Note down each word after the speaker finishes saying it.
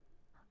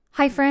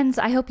Hi, friends.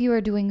 I hope you are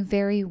doing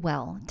very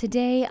well.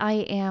 Today, I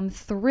am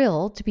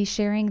thrilled to be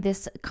sharing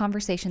this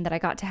conversation that I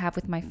got to have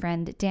with my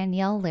friend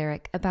Danielle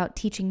Larrick about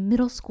teaching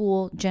middle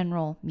school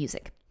general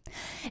music.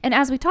 And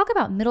as we talk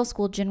about middle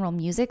school general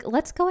music,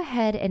 let's go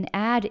ahead and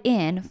add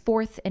in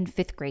 4th and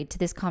 5th grade to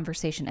this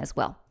conversation as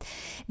well.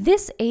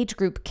 This age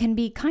group can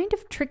be kind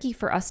of tricky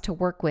for us to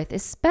work with,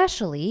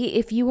 especially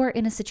if you are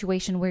in a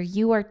situation where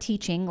you are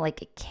teaching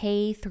like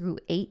K through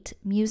 8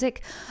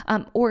 music,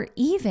 or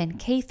even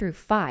K through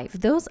 5.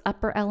 Those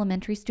upper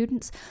elementary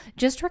students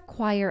just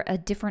require a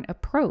different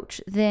approach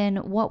than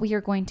what we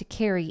are going to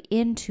carry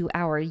into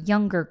our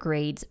younger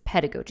grades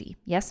pedagogy.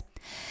 Yes?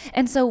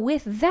 And so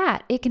with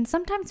that, it can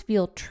sometimes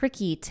feel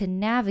tricky to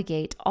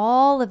navigate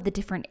all of the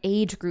different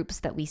age groups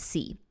that we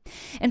see.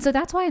 And so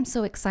that's why I'm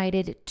so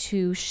excited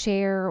to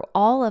share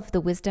all of the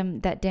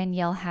wisdom that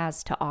Danielle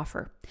has to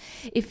offer.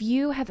 If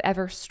you have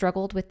ever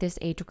struggled with this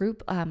age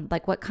group,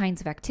 like what kinds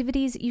of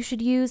activities you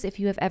should use, if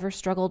you have ever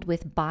struggled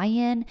with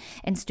buy-in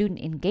and student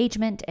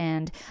engagement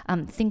and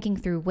thinking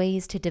through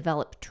ways to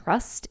develop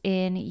trust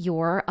in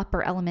your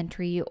upper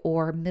elementary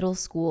or middle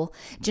school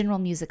general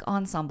music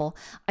ensemble,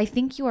 I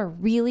think you are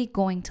really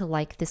going to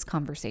like this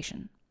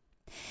conversation.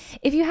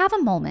 If you have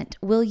a moment,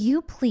 will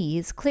you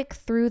please click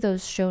through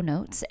those show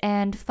notes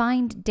and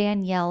find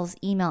Danielle's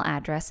email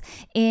address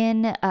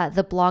in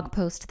the blog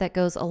post that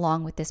goes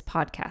along with this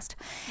podcast?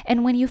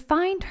 And when you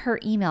find her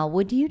email,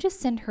 would you just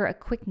send her a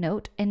quick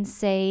note and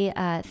say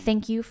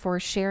thank you for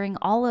sharing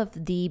all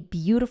of the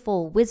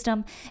beautiful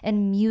wisdom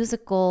and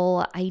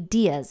musical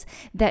ideas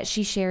that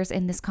she shares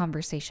in this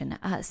conversation?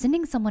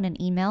 Sending someone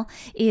an email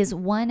is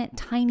one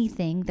tiny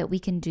thing that we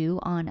can do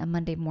on a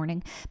Monday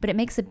morning, but it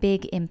makes a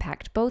big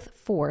impact both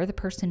for the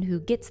person who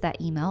gets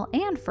that email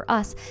and for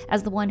us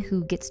as the one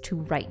who gets to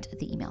write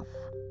the email.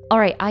 All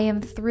right, I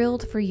am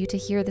thrilled for you to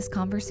hear this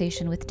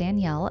conversation with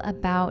Danielle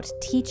about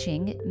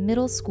teaching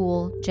middle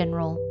school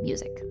general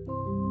music.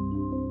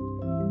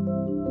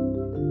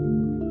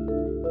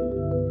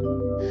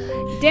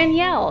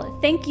 Danielle,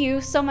 thank you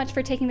so much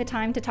for taking the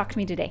time to talk to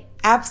me today.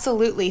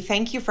 Absolutely.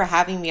 Thank you for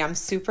having me. I'm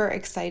super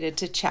excited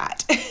to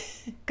chat.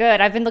 Good.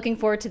 I've been looking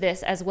forward to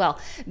this as well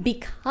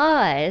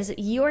because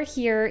you're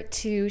here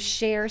to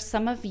share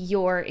some of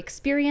your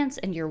experience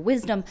and your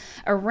wisdom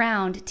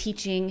around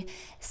teaching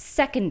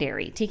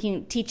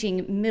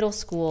teaching middle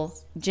school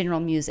general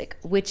music,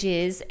 which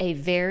is a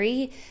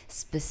very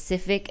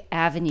specific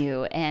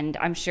avenue. And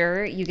I'm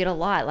sure you get a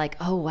lot like,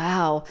 oh,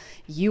 wow,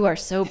 you are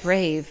so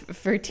brave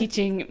for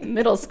teaching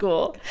middle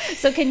school.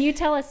 So can you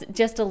tell us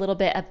just a little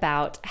bit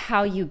about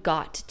how you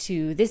got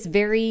to this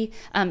very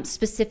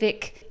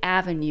specific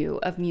avenue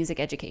of music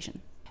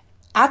education?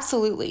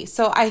 Absolutely.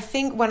 So I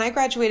think when I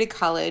graduated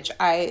college,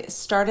 I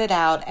started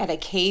out at a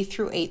K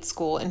through 8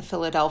 school in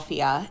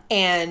Philadelphia.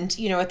 And,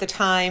 at the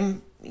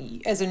time,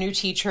 as a new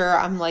teacher,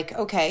 I'm like,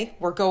 okay,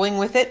 we're going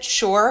with it.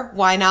 Sure.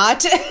 Why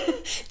not?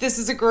 This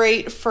is a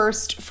great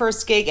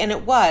first gig. And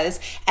it was.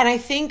 And I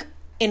think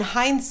in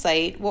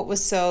hindsight, what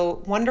was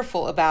so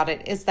wonderful about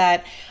it is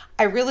that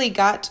I really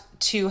got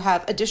to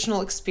have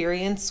additional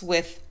experience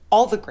with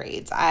all the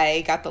grades.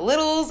 I got the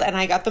littles and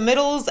I got the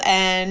middles,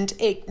 and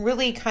it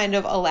really kind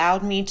of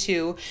allowed me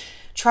to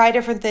try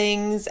different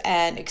things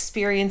and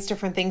experience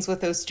different things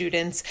with those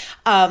students.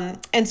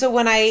 And so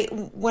when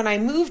I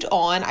moved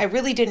on,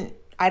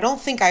 I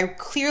don't think I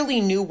clearly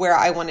knew where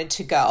I wanted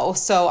to go.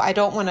 So I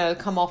don't want to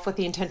come off with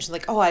the intention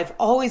like, oh, I've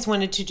always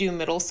wanted to do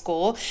middle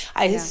school.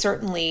 I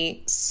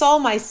certainly saw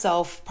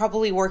myself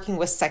probably working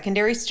with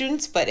secondary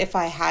students, but if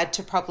I had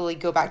to probably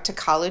go back to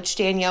college,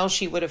 Danielle,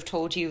 she would have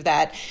told you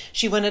that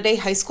she wanted a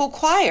high school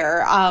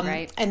choir.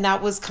 Right. And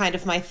that was kind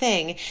of my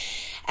thing.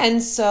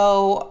 And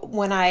so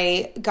when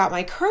I got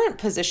my current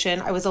position,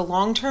 I was a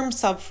long-term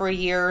sub for a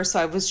year. So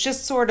I was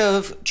just sort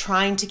of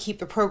trying to keep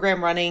the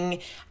program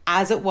running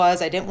as it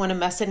was. I didn't want to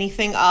mess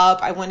anything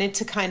up. I wanted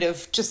to kind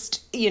of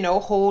just,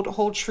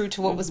 hold true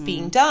to what was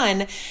being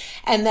done.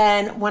 And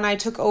then when I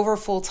took over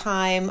full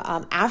time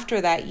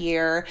after that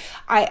year,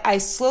 I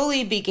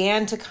slowly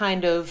began to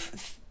kind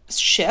of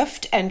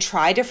shift and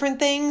try different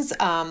things.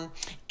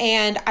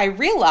 And I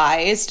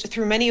realized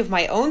through many of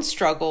my own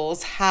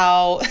struggles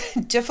how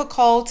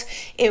difficult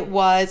it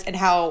was and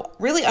how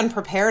really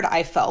unprepared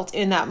I felt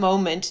in that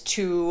moment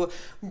to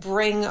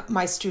bring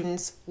my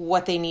students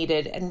what they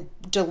needed and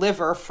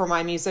deliver for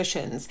my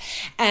musicians.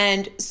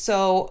 And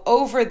so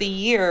over the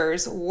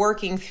years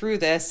working through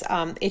this,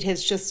 it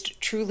has just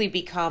truly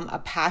become a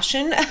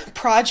passion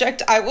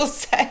project, I will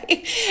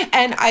say.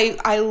 And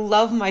I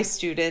love my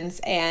students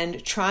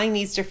and trying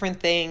these different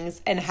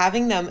things and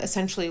having them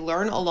essentially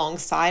learn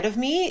alongside of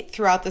me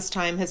throughout this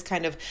time has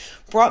kind of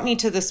brought me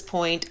to this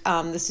point.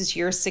 This is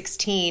year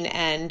 16,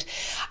 and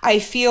I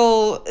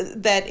feel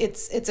that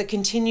it's a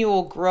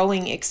continual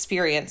growing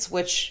experience,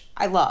 which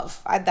I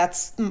love.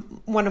 That's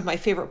one of my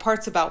favorite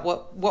parts about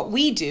what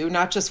we do,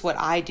 not just what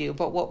I do,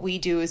 but what we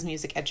do as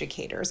music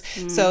educators.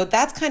 So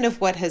that's kind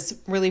of what has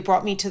really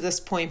brought me to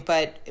this point,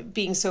 but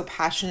being so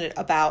passionate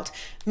about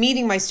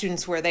meeting my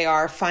students where they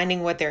are,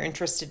 finding what they're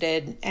interested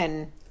in,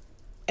 and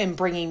and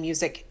bringing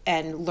music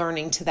and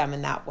learning to them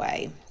in that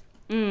way.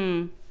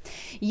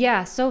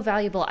 Yeah, so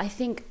valuable. I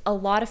think a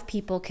lot of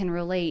people can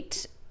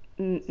relate,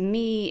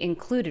 me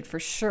included for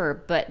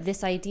sure, but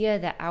this idea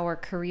that our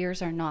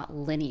careers are not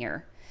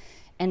linear,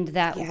 and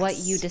that what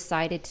you Yes.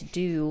 decided to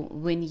do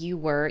when you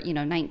were,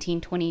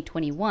 19, 20,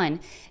 21,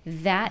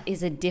 that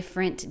is a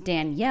different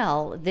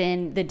Danielle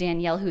than the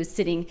Danielle who's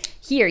sitting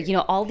here,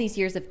 all these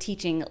years of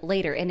teaching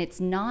later. And it's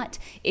not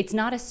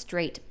a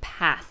straight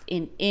path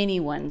in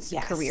anyone's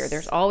Yes. career.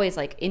 There's always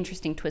like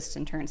interesting twists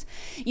and turns.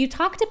 You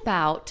talked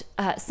about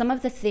some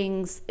of the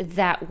things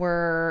that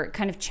were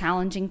kind of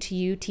challenging to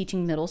you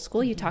teaching middle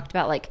school. You talked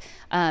about like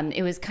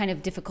it was kind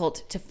of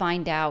difficult to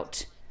find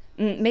out,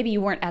 maybe you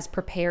weren't as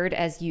prepared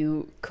as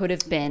you could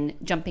have been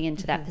jumping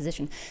into that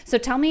position. So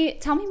tell me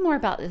more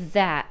about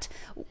that.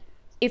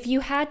 If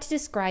you had to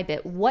describe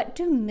it, what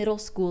do middle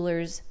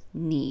schoolers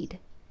need?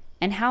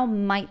 And how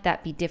might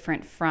that be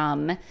different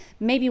from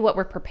maybe what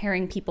we're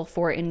preparing people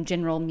for in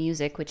general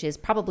music, which is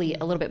probably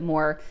a little bit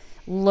more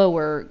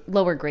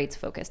lower grades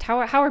focused? How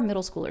are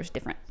middle schoolers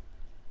different?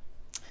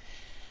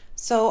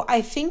 So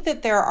I think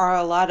that there are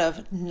a lot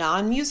of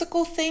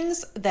non-musical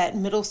things that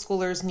middle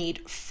schoolers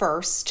need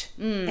first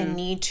and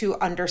need to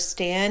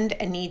understand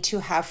and need to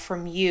have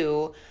from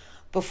you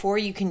before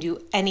you can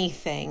do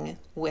anything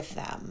with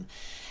them.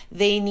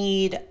 They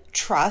need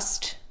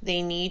trust.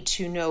 They need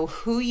to know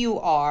who you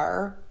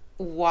are.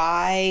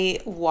 Why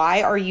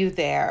are you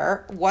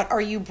there? What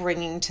are you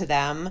bringing to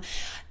them?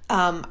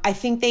 I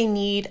think they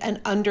need an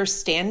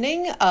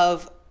understanding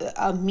of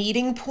a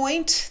meeting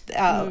point,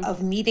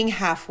 of meeting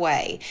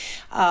halfway.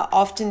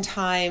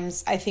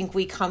 Oftentimes, I think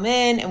we come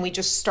in and we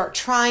just start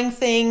trying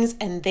things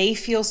and they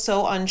feel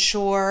so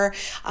unsure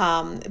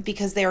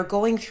because they are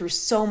going through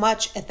so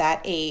much at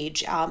that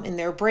age in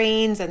their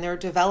brains and their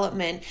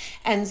development.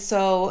 And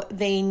so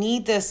they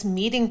need this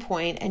meeting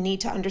point and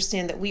need to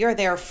understand that we are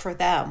there for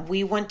them.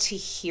 We want to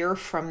hear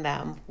from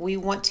them. We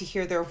want to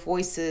hear their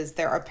voices,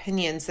 their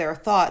opinions, their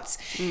thoughts.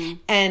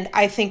 And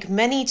I think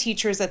many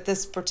teachers at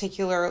this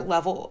particular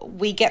level,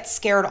 we get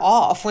scared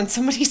off when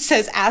somebody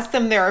says, ask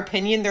them their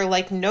opinion. They're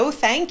like, no,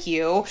 thank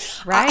you.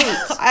 Right.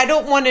 I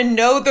don't want to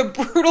know the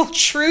brutal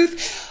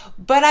truth.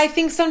 But I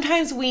think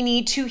sometimes we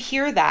need to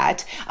hear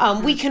that.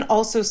 We can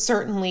also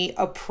certainly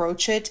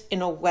approach it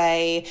in a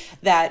way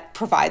that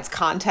provides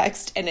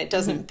context and it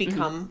doesn't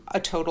become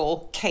a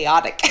total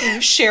chaotic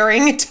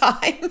sharing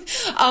time.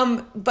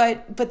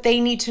 But they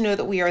need to know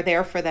that we are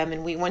there for them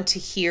and we want to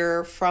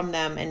hear from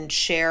them and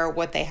share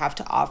what they have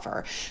to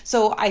offer.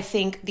 So I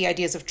think the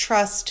ideas of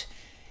trust,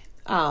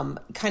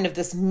 kind of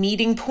this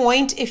meeting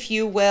point, if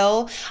you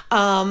will.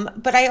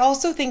 But I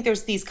also think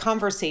there's these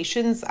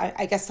conversations.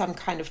 I guess I'm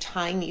kind of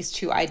tying these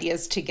two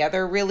ideas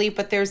together really,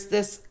 but there's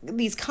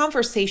these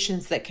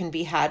conversations that can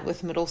be had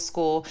with middle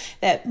school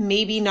that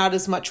maybe not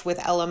as much with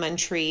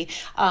elementary,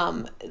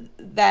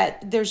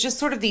 that there's just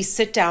sort of these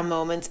sit down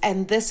moments.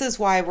 And this is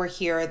why we're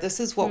here. This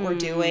is what we're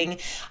doing.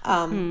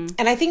 And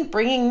I think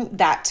bringing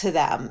that to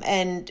them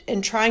and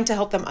trying to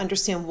help them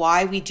understand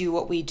why we do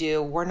what we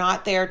do. We're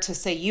not there to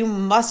say, you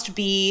must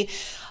be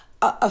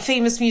a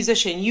famous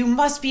musician. You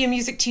must be a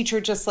music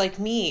teacher just like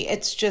me.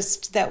 It's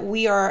just that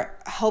we are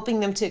helping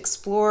them to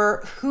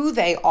explore who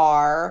they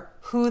are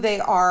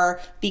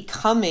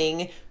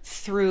becoming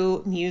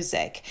through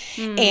music.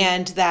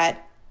 And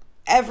that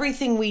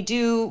everything we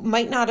do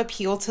might not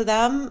appeal to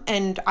them.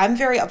 And I'm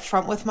very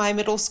upfront with my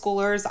middle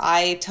schoolers.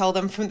 I tell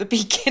them from the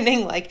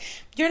beginning, like,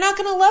 you're not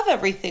going to love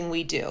everything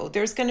we do.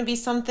 There's going to be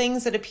some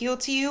things that appeal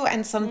to you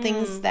and some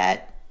things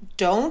that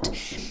don't.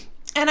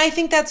 And I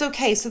think that's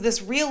okay. So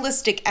this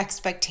realistic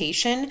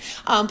expectation,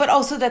 but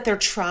also that they're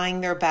trying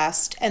their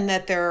best and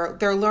that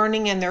they're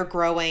learning and they're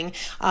growing.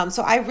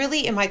 So I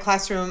really, in my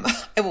classroom,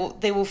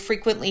 they will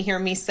frequently hear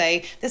me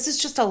say, this is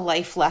just a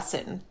life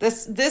lesson.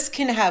 This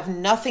can have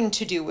nothing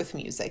to do with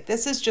music.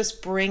 This is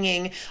just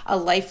bringing a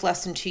life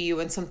lesson to you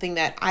and something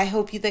that I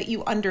hope that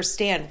you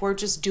understand. We're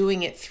just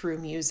doing it through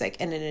music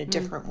and in a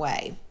different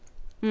way.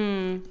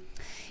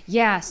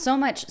 Yeah, so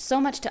much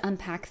to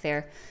unpack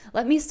there.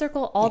 Let me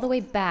circle all the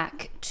way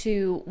back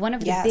to one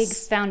of the big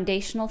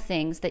foundational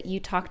things that you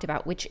talked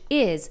about, which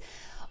is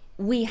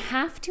we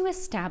have to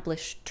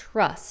establish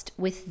trust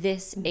with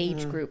this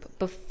age group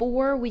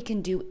before we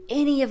can do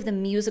any of the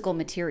musical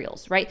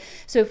materials, right?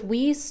 So if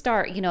we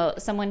start,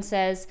 someone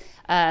says,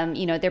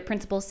 their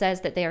principal says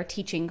that they are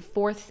teaching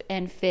 4th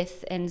and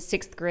 5th and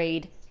 6th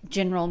grade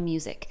general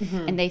music.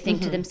 And they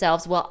think to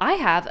themselves, well, I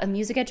have a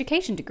music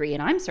education degree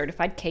and I'm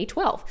certified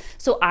K-12.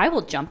 So I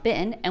will jump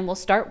in and we'll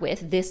start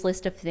with this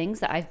list of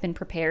things that I've been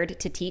prepared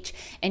to teach.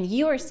 And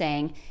you are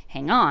saying,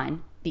 hang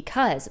on,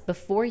 because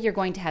before you're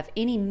going to have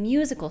any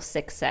musical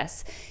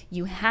success,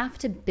 you have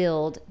to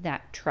build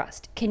that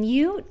trust. Can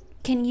you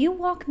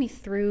walk me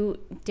through,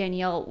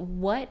 Danielle,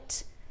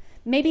 what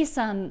maybe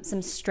some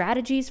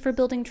strategies for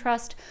building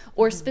trust,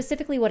 or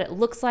specifically what it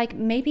looks like,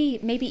 maybe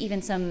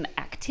even some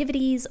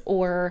activities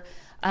or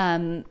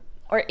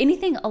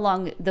anything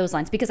along those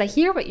lines? Because I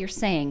hear what you're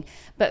saying,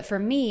 but for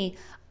me,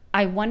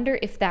 I wonder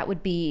if that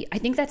would be, I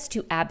think that's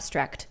too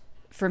abstract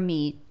for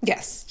me,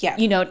 Yes. Yeah.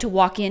 to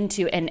walk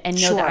into and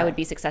know that I would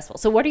be successful.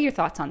 So what are your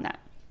thoughts on that?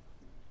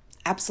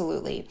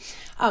 Absolutely.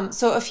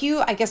 So a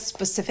few, I guess,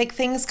 specific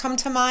things come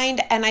to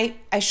mind. And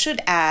I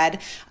should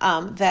add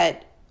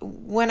that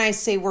when I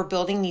say we're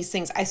building these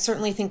things, I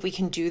certainly think we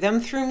can do them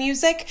through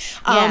music.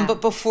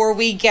 But before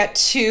we get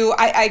to,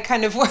 I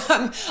kind of,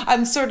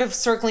 I'm sort of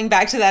circling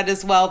back to that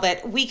as well,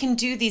 that we can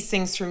do these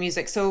things through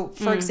music. So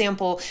for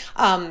example,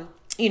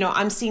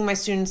 I'm seeing my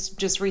students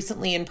just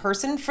recently in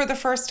person for the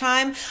first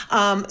time.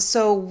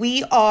 So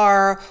we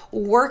are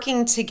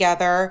working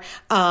together,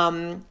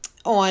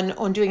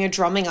 on doing a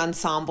drumming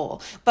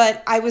ensemble.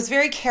 But I was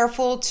very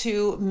careful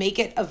to make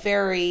it a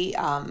very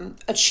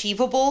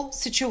achievable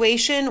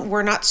situation.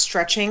 We're not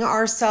stretching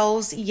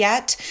ourselves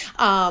yet.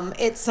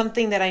 It's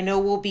something that I know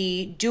will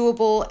be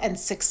doable and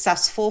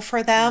successful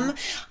for them.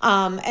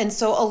 And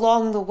so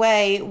along the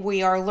way,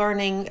 we are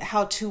learning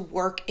how to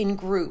work in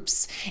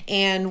groups,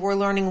 and we're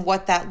learning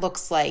what that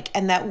looks like.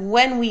 And that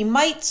when we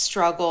might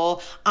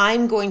struggle,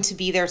 I'm going to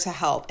be there to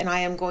help, and I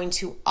am going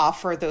to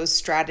offer those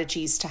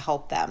strategies to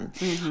help them.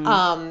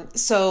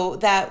 So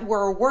that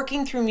we're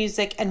working through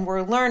music and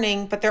we're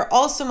learning, but there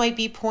also might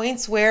be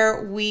points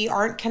where we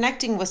aren't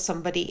connecting with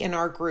somebody in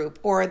our group,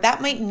 or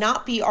that might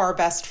not be our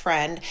best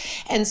friend.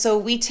 And so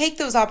we take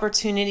those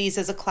opportunities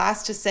as a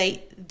class to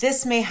say,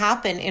 this may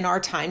happen in our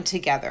time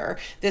together.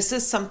 This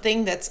is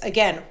something that's,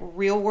 again,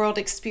 real world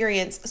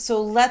experience.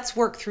 So let's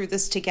work through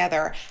this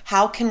together.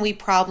 How can we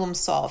problem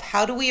solve?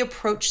 How do we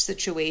approach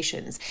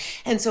situations?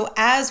 And so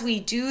as we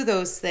do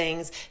those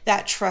things,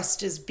 that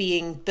trust is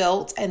being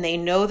built, and they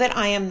know that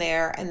I am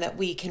there and that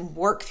we can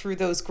work through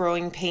those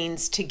growing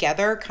pains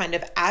together, kind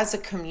of as a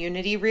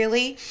community,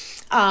 really.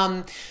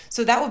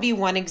 So that would be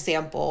one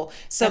example.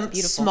 Some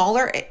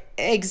smaller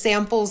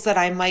examples that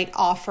I might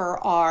offer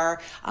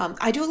are,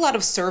 I do a lot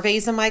of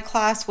surveys in my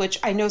class, which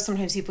I know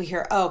sometimes people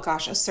hear, oh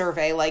gosh, a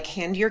survey, like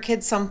hand your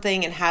kids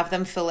something and have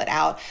them fill it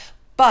out.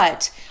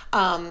 But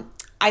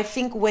I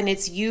think when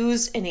it's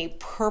used in a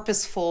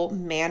purposeful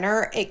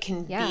manner, it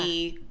can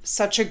be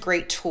such a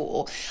great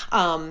tool.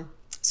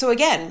 So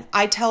again,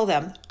 I tell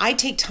them, I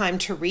take time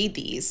to read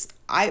these.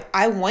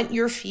 I want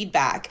your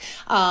feedback.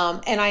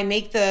 And I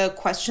make the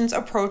questions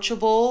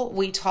approachable.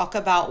 We talk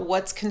about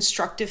what's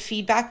constructive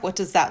feedback. What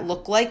does that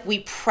look like? We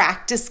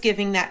practice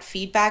giving that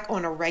feedback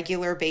on a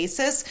regular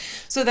basis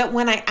so that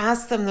when I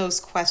ask them those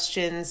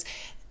questions,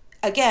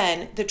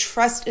 again, the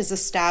trust is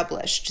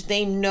established.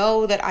 They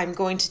know that I'm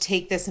going to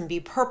take this and be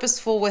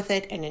purposeful with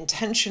it and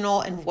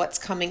intentional and what's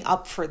coming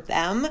up for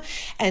them.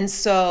 And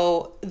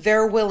so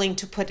they're willing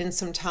to put in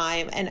some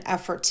time and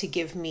effort to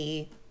give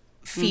me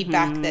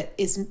feedback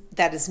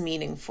that is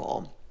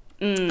meaningful.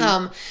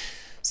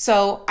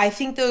 So I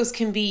think those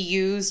can be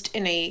used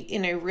in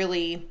a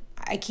really,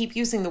 I keep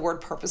using the word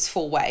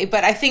purposeful way,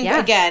 but I think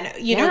again,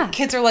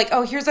 kids are like,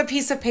 oh, here's a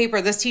piece of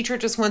paper. This teacher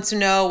just wants to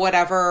know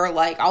whatever,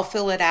 like I'll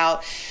fill it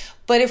out.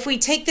 But if we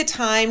take the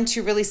time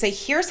to really say,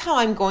 here's how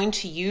I'm going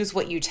to use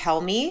what you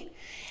tell me,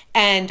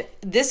 and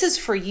this is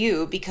for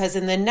you, because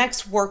in the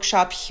next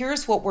workshop,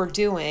 here's what we're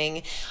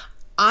doing.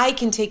 I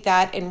can take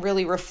that and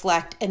really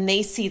reflect, and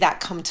they see that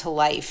come to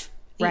life.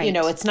 Right.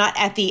 It's not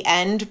at the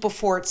end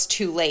before it's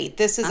too late.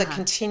 This is a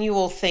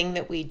continual thing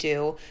that we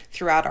do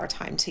throughout our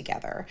time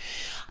together.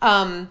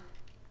 And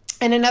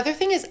another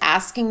thing is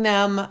asking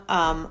them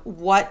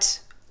what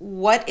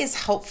is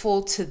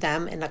helpful to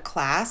them in a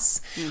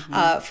class.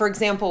 For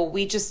example,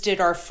 we just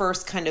did our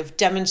first kind of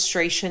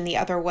demonstration the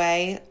other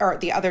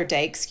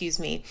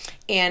day,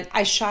 and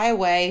I shy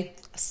away,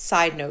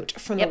 side note,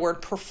 from the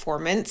word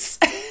performance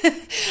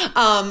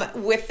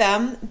with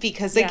them,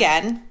 because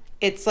again,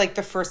 it's like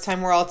the first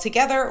time we're all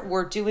together,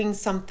 we're doing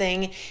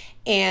something,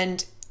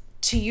 and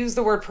to use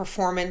the word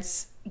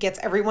performance gets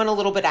everyone a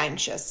little bit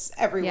anxious.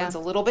 Everyone's a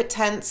little bit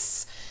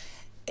tense.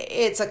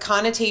 It's a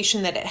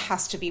connotation that it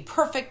has to be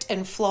perfect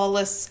and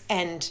flawless,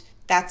 and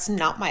that's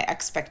not my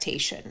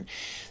expectation.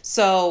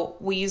 So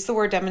we use the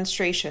word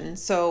demonstration.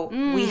 So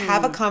we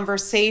have a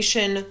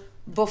conversation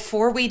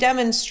before we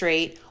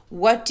demonstrate.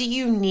 What do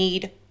you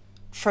need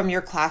from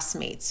your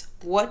classmates?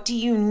 What do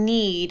you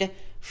need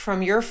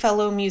from your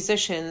fellow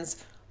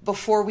musicians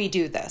before we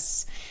do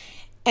this?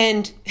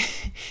 And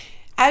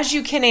as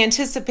you can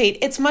anticipate,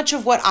 it's much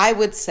of what I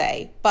would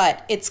say,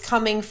 but it's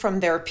coming from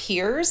their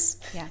peers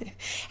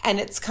and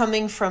it's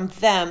coming from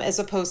them, as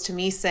opposed to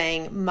me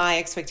saying my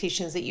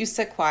expectation is that you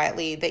sit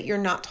quietly, that you're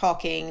not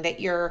talking, that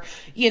you're,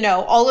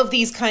 all of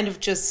these kind of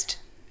just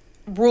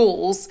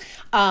rules.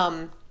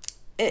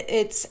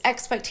 It's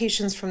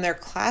expectations from their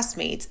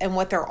classmates and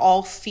what they're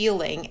all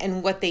feeling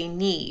and what they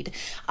need.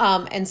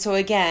 And so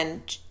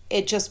again,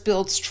 it just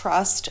builds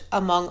trust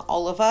among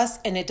all of us,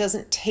 and it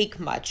doesn't take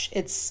much.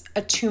 It's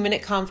a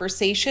 2-minute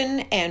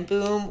conversation and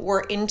boom,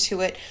 we're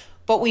into it.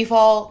 But we've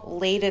all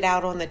laid it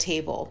out on the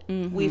table.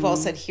 We've all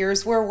said,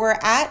 here's where we're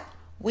at.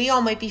 We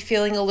all might be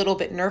feeling a little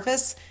bit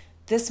nervous.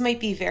 This might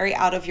be very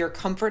out of your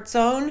comfort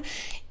zone.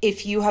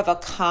 If you have a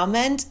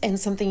comment and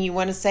something you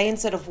want to say,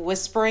 instead of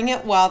whispering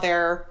it while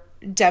they're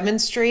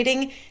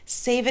demonstrating,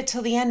 save it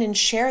till the end and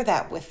share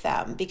that with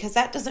them, because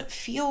that doesn't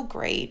feel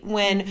great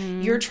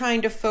when you're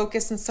trying to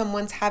focus and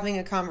someone's having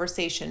a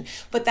conversation.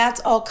 But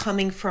that's all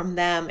coming from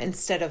them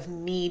instead of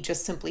me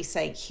just simply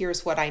saying,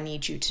 here's what I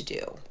need you to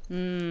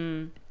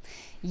do.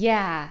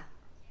 Yeah.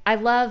 I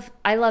love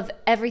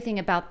everything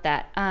about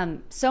that.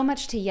 So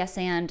much to yes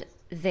and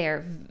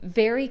there.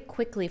 Very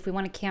quickly, if we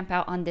want to camp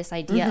out on this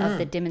idea of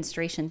the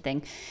demonstration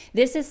thing,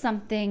 this is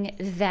something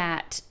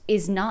that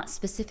is not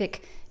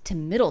specific to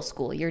middle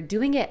school. You're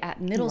doing it at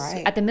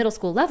at the middle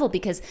school level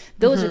because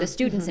those are the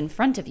students in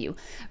front of you,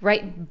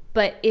 right?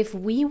 But if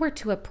we were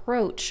to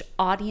approach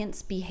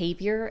audience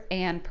behavior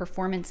and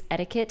performance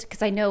etiquette,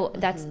 because I know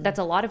that's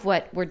a lot of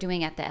what we're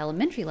doing at the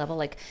elementary level,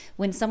 like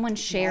when someone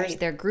shares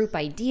their group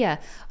idea,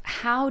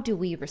 how do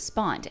we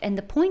respond? And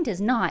the point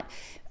is not,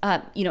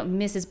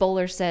 Mrs.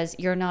 Bowler says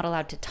you're not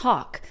allowed to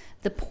talk.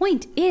 The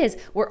point is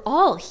we're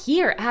all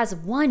here as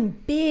one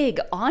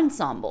big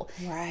ensemble.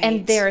 Right.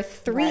 And there are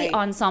three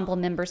ensemble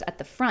members at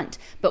the front,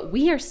 but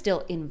we are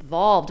still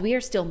involved. We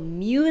are still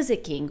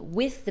musicking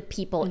with the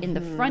people in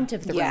the front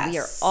of the room. We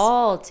are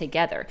all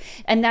together.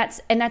 And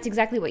that's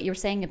exactly what you're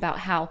saying about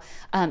how,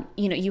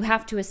 you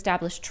have to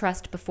establish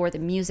trust before the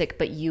music,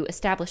 but you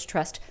establish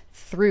trust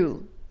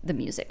through the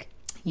music,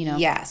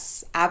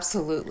 Yes,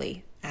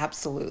 absolutely.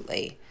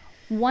 Absolutely.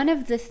 One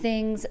of the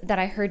things that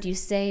I heard you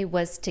say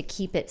was to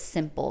keep it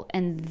simple.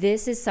 And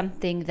this is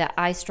something that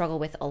I struggle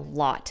with a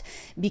lot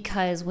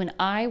because when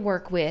I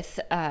work with,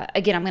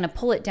 again, I'm going to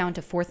pull it down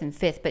to fourth and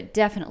fifth, but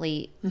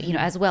definitely,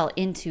 as well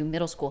into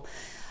middle school.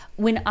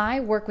 When I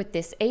work with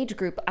this age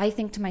group, I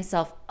think to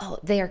myself, oh,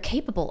 they are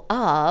capable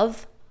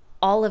of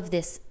all of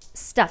this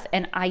stuff.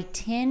 And I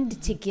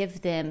tend to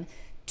give them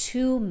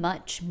too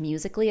much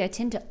musically. I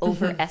tend to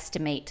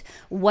overestimate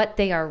what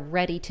they are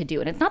ready to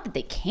do. And it's not that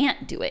they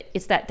can't do it.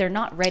 It's that they're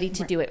not ready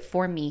to do it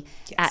for me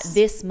at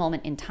this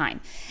moment in time.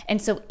 And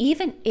so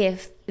even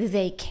if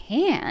they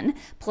can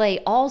play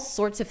all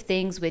sorts of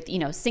things with,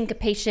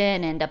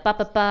 syncopation and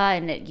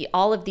and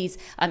all of these,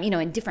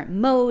 in different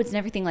modes and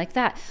everything like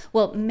that.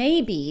 Well,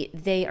 maybe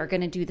they are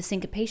going to do the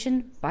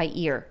syncopation by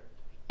ear.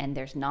 And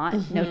there's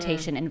not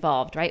notation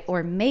involved, right?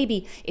 Or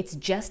maybe it's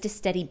just a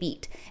steady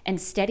beat.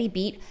 And steady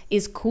beat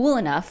is cool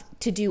enough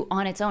to do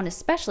on its own,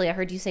 especially I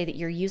heard you say that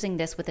you're using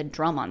this with a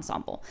drum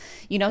ensemble.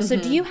 So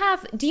do you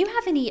have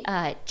any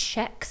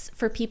checks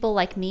for people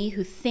like me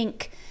who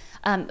think,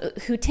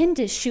 who tend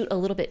to shoot a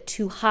little bit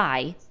too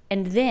high,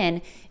 and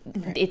then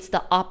it's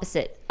the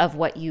opposite of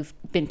what you've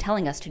been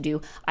telling us to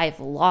do? I've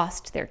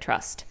lost their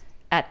trust.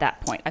 At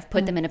that point, I've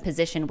put them in a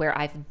position where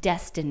I've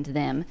destined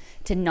them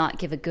to not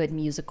give a good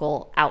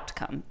musical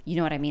outcome. You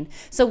know what I mean?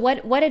 So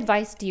what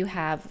advice do you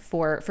have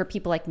for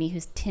people like me who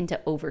tend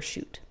to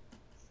overshoot?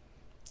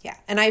 Yeah,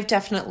 and I've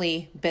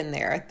definitely been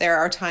there. There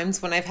are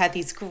times when I've had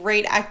these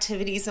great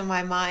activities in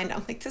my mind.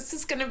 I'm like, this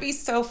is going to be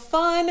so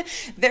fun.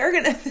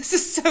 This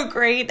is so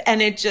great.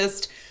 And it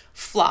just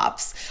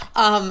flops.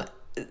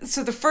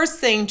 So the first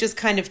thing, just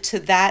kind of to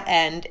that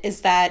end,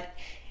 is that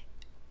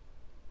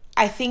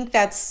I think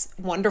that's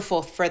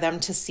wonderful for them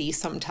to see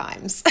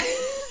sometimes.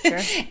 Sure.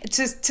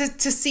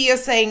 to see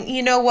us saying,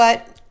 you know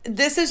what,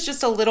 this is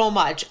just a little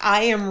much.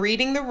 I am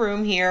reading the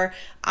room here.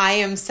 I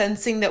am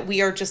sensing that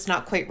we are just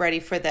not quite ready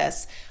for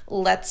this.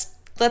 Let's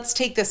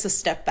take this a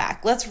step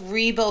back. Let's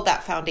rebuild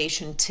that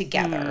foundation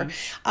together.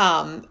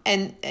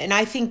 And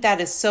I think that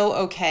is so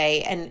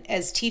okay. And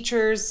as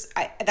teachers,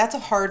 that's a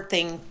hard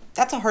thing.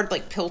 That's a hard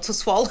pill to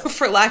swallow,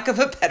 for lack of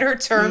a better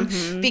term,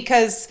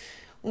 because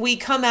we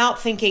come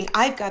out thinking,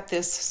 I've got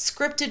this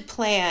scripted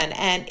plan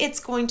and it's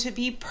going to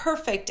be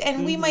perfect.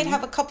 And we might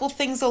have a couple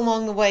things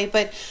along the way,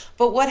 but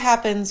what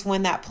happens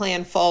when that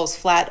plan falls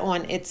flat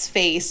on its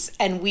face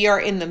and we are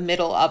in the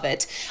middle of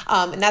it?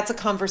 And that's a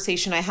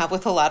conversation I have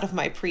with a lot of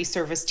my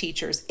pre-service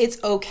teachers.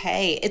 It's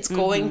okay. It's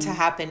going to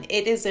happen.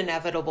 It is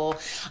inevitable.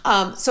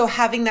 So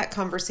having that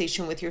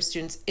conversation with your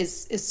students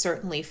is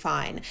certainly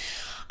fine.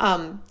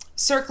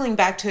 Circling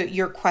back to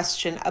your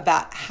question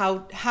about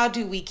how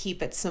do we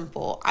keep it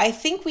simple, I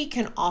think we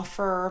can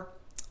offer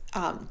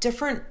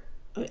different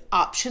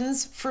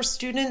options for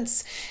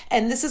students.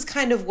 And this is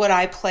kind of what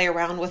I play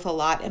around with a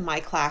lot in my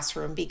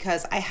classroom,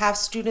 because I have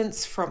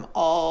students from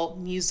all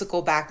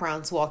musical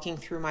backgrounds walking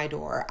through my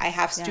door. I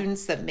have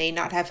students that may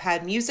not have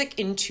had music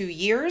in 2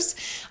 years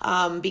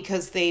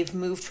because they've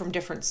moved from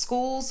different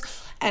schools.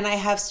 And I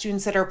have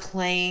students that are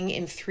playing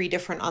in 3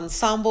 different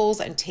ensembles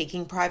and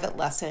taking private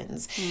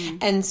lessons.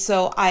 And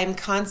so I'm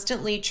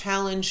constantly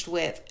challenged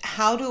with,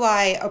 how do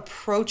I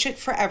approach it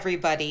for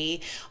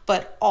everybody,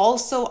 but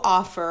also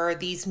offer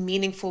these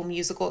meaningful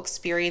musical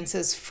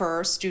experiences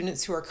for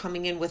students who are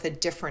coming in with a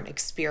different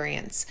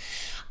experience?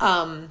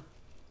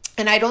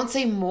 And I don't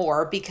say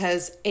more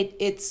because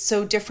it's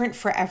so different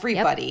for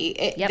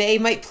everybody. They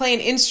might play an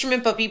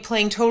instrument but be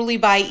playing totally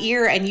by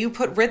ear, and you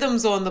put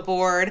rhythms on the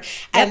board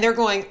and they're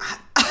going,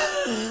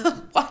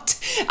 what?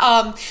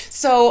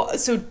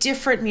 So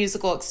different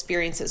musical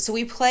experiences. So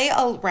we play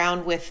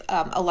around with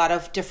a lot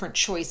of different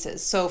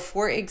choices. So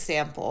for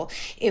example,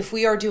 if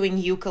we are doing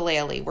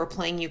ukulele, we're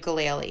playing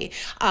ukulele.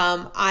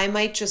 I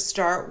might just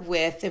start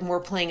with, and we're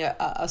playing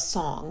a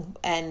song,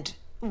 and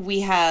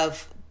we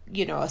have,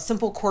 a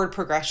simple chord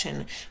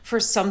progression. For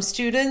some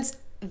students,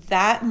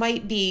 that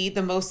might be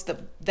the most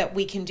that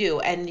we can do.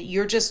 And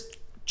you're just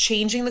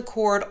changing the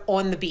chord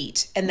on the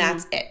beat, and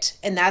that's it.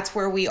 And that's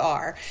where we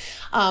are.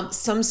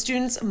 Some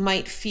students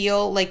might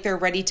feel like they're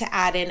ready to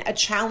add in a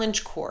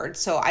challenge chord.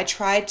 So I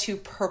try to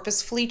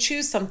purposefully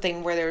choose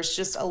something where there's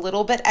just a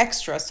little bit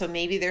extra. So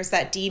maybe there's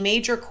that D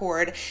major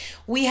chord.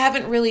 We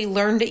haven't really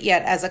learned it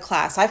yet as a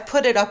class. I've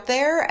put it up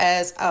there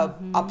as a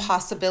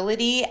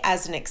possibility,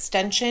 as an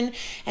extension.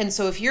 And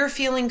so if you're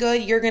feeling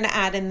good, you're going to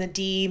add in the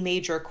D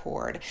major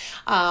chord.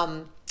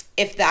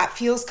 If that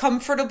feels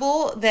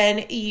comfortable,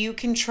 then you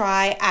can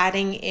try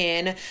adding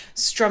in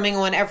strumming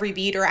on every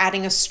beat or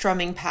adding a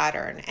strumming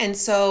pattern. And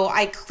so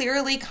I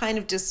clearly kind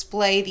of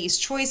display these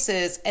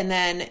choices, and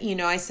then,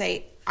 I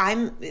say,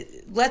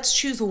 let's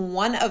choose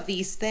one of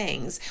these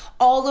things.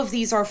 All of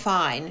these are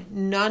fine.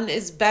 None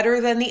is better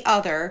than the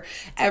other.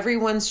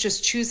 Everyone's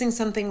just choosing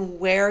something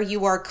where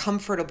you are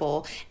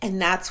comfortable,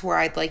 and that's where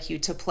I'd like you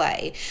to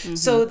play.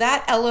 So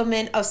that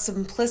element of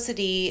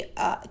simplicity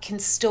can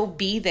still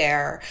be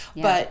there,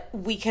 but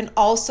we can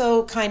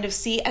also kind of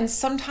see, and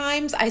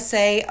sometimes I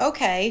say,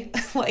 okay,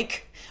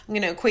 like, I'm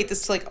going to equate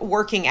this to like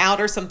working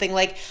out or something.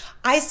 Like,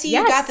 I see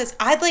you got this.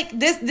 I'd like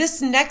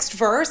this next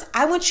verse.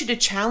 I want you to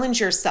challenge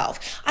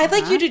yourself. I'd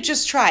like you to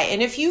just try.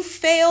 And if you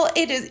fail,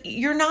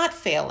 you're not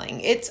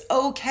failing. It's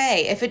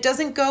okay. If it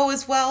doesn't go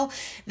as well,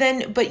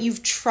 but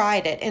you've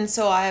tried it. And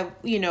so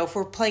if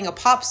we're playing a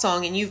pop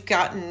song and you've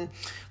gotten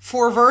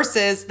 4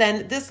 verses,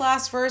 then this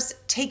last verse,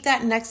 take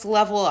that next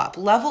level up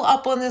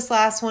on this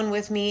last one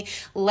with me.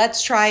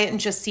 Let's try it and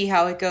just see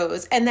how it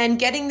goes. And then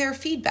getting their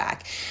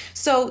feedback.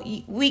 So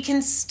we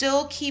can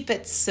still keep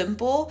it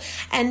simple.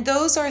 And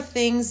those are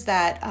things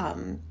that,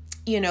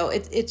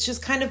 it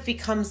just kind of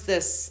becomes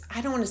this, I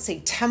don't want to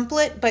say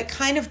template, but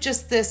kind of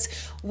just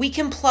this, we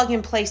can plug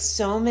and play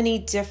so many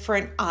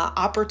different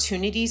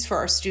opportunities for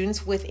our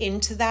students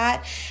into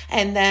that.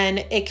 And then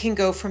it can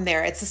go from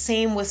there. It's the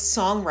same with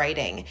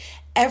songwriting.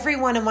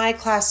 Everyone in my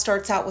class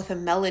starts out with a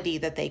melody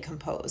that they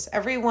compose.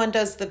 Everyone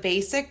does the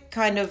basic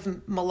kind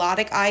of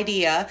melodic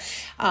idea.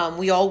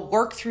 We all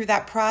work through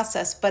that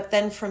process, but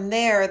then from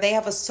there, they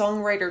have a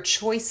songwriter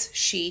choice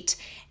sheet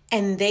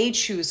and they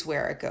choose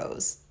where it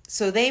goes.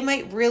 So they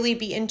might really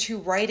be into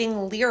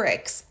writing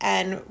lyrics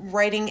and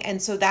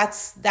so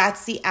that's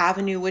the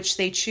avenue which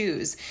they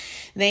choose.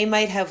 They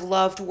might have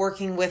loved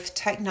working with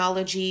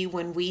technology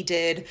when we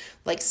did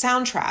like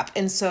Soundtrap.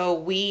 And so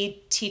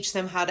we teach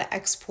them how to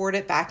export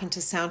it back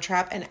into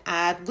Soundtrap and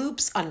add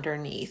loops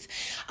underneath.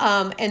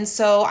 And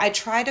so I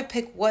try to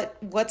pick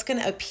what's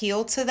going to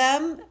appeal to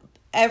them.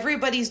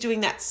 Everybody's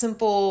doing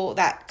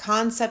that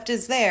concept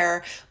is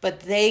there, but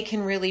they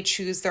can really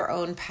choose their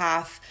own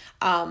path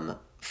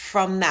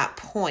from that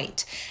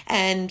point,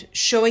 and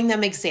showing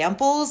them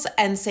examples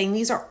and saying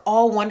these are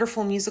all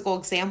wonderful musical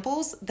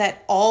examples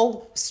that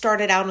all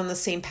started out on the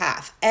same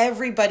path.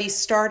 Everybody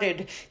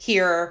started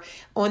here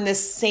on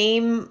this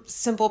same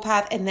simple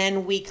path, and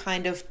then we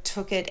kind of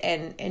took it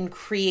and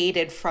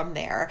created from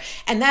there.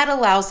 And that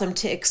allows them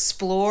to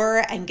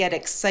explore and get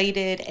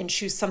excited and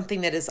choose something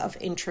that is of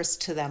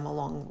interest to them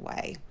along the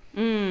way.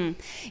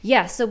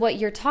 Yeah, so what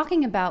you're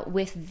talking about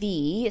with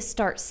the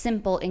start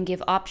simple and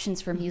give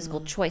options for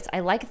musical choice, I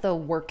like the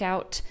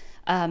workout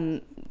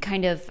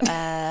kind of,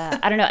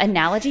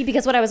 analogy,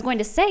 because what I was going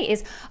to say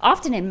is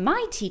often in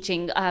my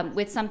teaching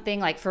with something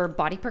like for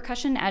body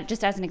percussion,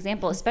 just as an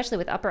example, especially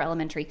with upper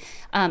elementary,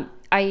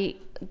 I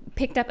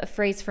picked up a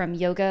phrase from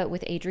Yoga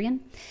with Adriene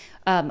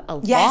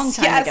long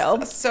time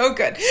ago. So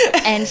good.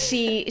 And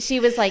she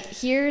was like,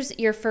 here's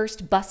your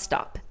first bus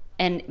stop.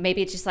 And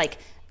maybe it's just like,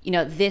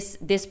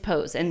 this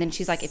pose. And then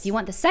she's like, if you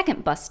want the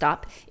second bus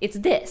stop, it's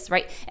this,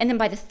 right? And then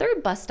by the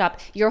third bus stop,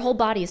 your whole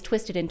body is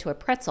twisted into a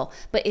pretzel.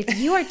 But if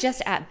you are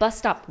just at bus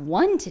stop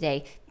 1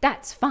 today,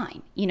 that's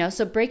fine.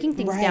 So breaking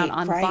things down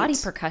on body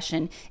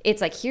percussion,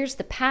 it's like, here's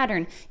the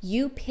pattern.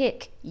 You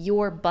pick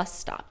your bus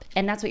stop.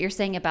 And that's what you're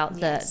saying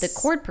about the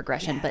chord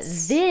progression. Yes.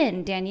 But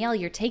then, Danielle,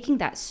 you're taking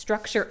that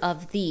structure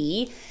of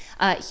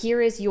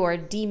here is your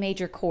D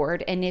major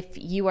chord. And if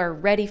you are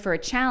ready for a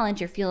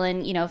challenge, you're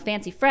feeling,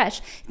 fancy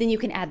fresh, then you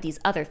can add these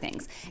other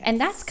things. Yes.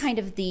 And that's kind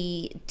of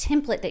the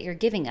template that you're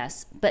giving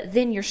us. But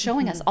then you're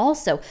showing us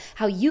also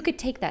how you could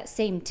take that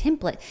same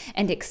template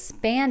and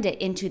expand it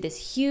into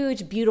this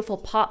huge, beautiful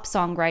pop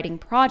songwriting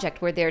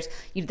project where there's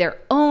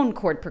their own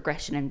chord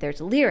progression and there's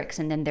lyrics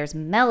and then there's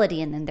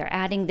melody and then they're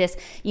adding this,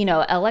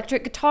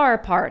 electric guitar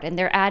part and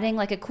they're adding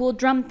like a cool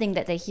drum thing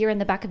that they hear in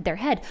the back of their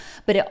head.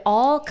 But it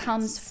all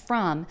comes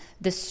from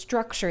the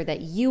structure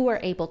that you are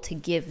able to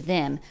give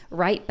them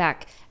right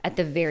back at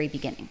the very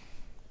beginning.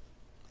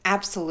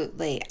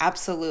 Absolutely.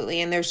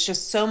 Absolutely. And there's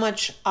just so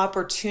much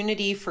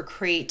opportunity for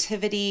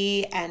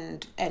creativity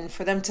and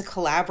for them to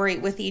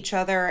collaborate with each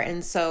other.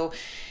 And so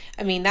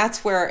I mean,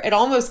 that's where it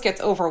almost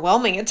gets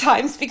overwhelming at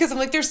times, because I'm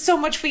like, there's so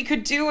much we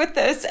could do with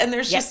this, and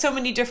there's just so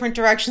many different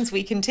directions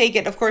we can take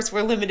it. Of course,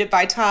 we're limited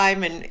by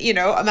time and,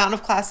 amount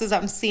of classes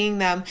I'm seeing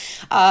them.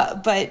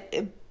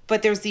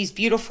 But there's these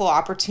beautiful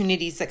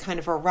opportunities that kind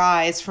of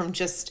arise from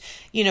just,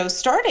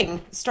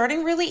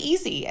 starting really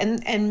easy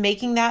and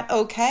making that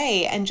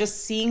okay, and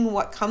just seeing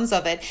what comes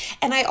of it.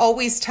 And I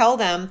always tell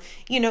them,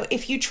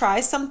 if you try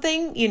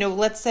something,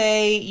 let's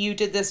say you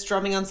did this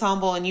drumming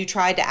ensemble and you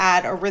tried to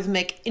add a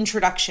rhythmic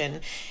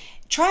introduction.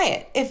 Try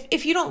it.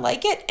 If you don't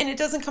like it and it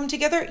doesn't come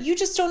together, you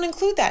just don't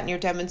include that in your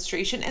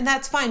demonstration, and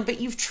that's fine. But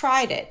you've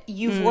tried it,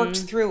 you've worked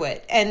through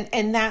it,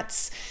 and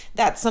that's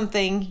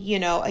something,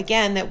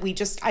 again,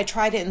 that I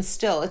try to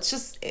instill.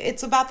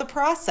 It's about the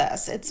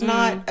process. It's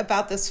not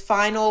about this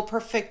final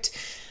perfect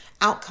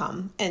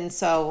outcome. And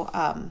so,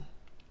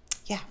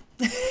 yeah.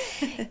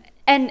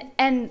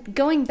 And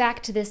going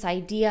back to this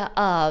idea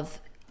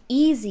of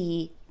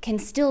easy can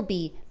still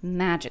be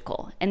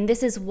magical. And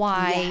this is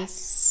why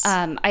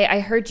I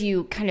heard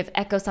you kind of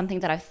echo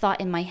something that I've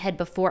thought in my head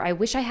before. I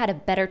wish I had a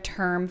better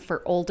term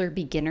for older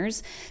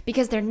beginners,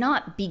 because they're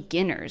not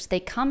beginners.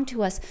 They come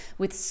to us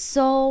with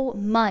so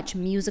much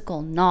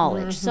musical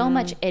knowledge, so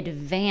much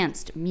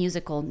advanced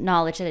musical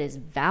knowledge that is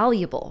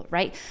valuable,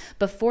 right?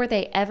 Before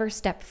they ever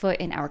step foot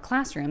in our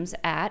classrooms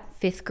at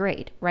 5th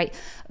grade, right?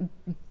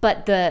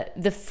 But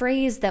the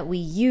phrase that we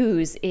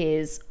use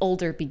is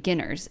older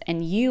beginners,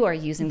 and you are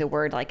using the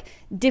word like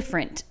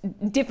different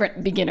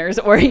beginners,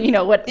 or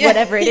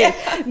whatever it is,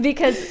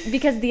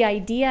 because the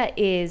idea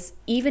is,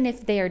 even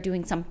if they are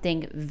doing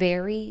something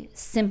very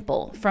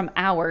simple from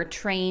our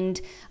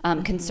trained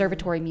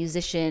conservatory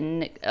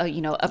musician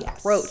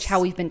approach, how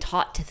we've been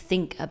taught to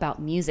think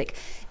about music,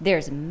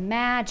 there's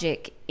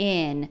magic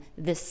in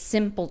the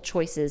simple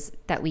choices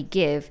that we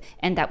give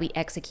and that we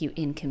execute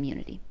in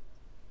community.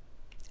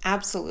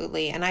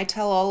 Absolutely. And I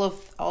tell all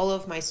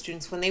of my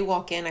students when they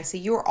walk in, I say,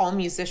 you're all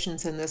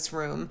musicians in this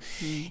room.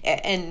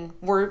 And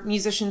we're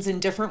musicians in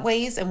different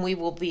ways, and we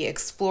will be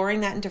exploring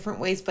that in different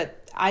ways. But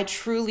I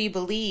truly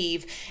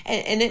believe,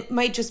 and it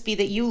might just be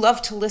that you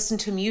love to listen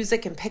to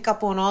music and pick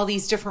up on all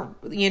these different,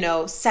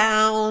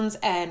 sounds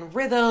and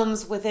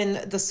rhythms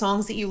within the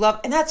songs that you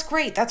love. And that's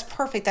great. That's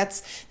perfect.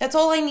 That's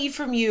all I need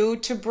from you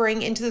to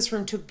bring into this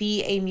room to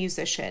be a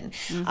musician.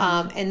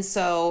 And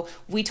so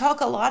we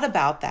talk a lot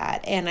about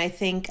that. And I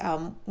think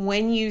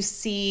when you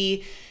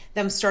see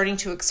them starting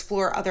to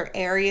explore other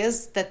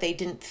areas that they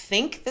didn't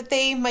think that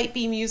they might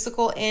be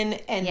musical in,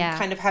 and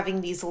kind of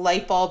having these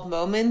light bulb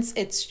moments,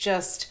 it's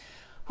just,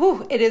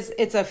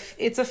 it's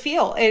a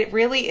feel. It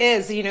really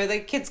is.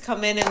 The kids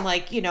come in and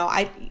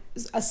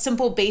a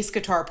simple bass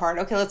guitar part.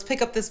 Okay, let's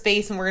pick up this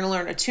bass and we're going to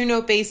learn a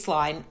 2-note bass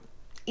line.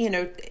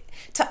 To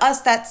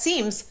us, that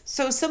seems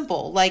so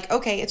simple. Like,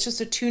 okay, it's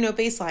just a 2-note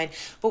bass line.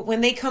 But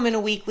when they come in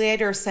a week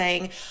later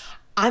saying,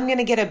 I'm going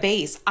to get a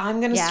bass, I'm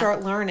going to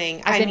start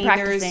learning. I've been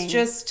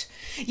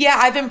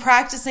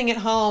practicing at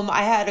home.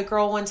 I had a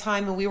girl one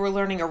time and we were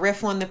learning a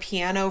riff on the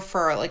piano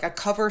for like a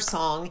cover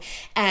song.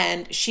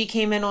 And she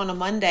came in on a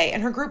Monday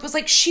and her group was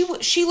like, she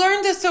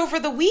learned this over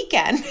the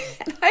weekend.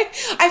 And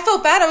I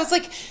felt bad. I was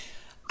like,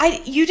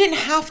 you didn't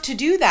have to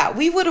do that.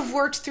 We would have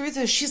worked through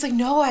this. She's like,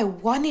 no, I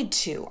wanted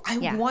to.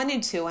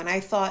 Wanted to. And I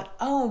thought,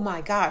 oh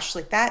my gosh,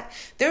 like that,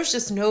 there's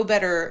just no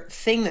better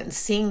thing than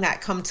seeing that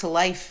come to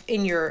life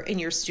in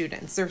your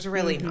students. There's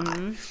really not.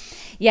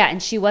 Yeah,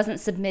 and she wasn't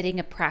submitting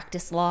a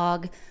practice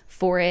log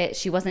for it.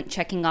 She wasn't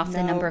checking off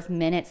the number of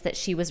minutes that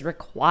she was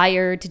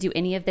required to do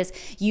any of this.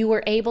 You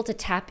were able to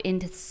tap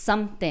into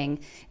something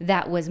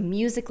that was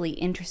musically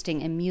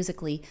interesting and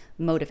musically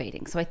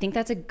motivating. So I think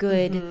that's a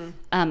good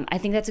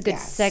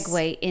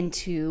segue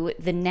into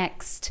the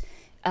next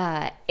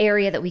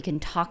area that we can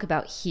talk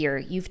about here.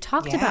 You've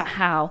talked about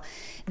how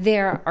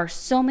there are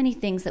so many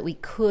things that we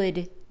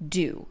could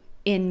do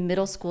in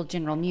middle school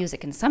general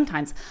music, and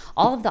sometimes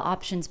all of the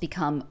options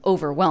become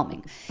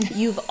overwhelming.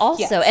 You've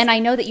also, and I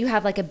know that you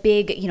have like a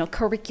big,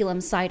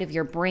 curriculum side of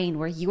your brain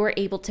where you are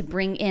able to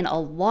bring in a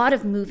lot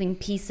of moving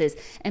pieces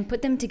and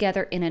put them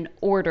together in an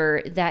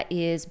order that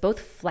is both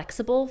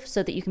flexible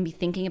so that you can be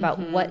thinking about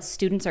what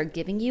students are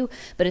giving you,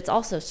 but it's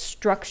also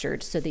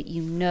structured so that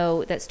you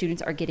know that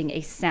students are getting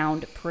a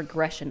sound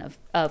progression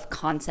of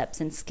concepts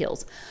and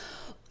skills.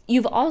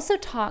 You've also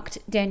talked,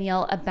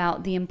 Danielle,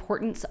 about the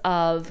importance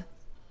of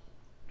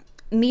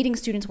meeting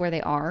students where they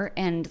are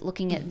and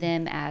looking at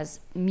them as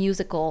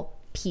musical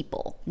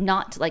people,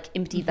 not like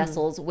empty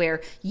vessels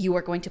where you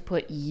are going to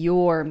put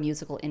your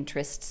musical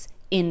interests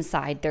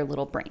inside their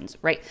little brains,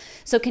 right?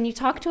 So can you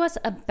talk to us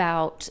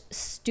about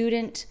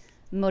student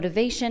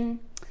motivation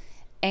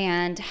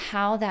and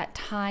how that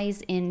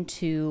ties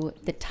into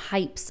the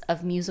types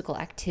of musical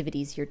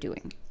activities you're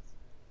doing?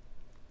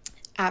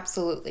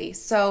 Absolutely.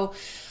 So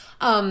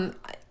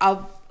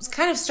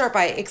kind of start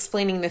by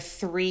explaining the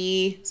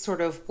 3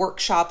 sort of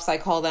workshops, I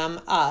call them,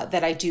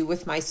 that I do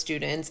with my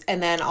students.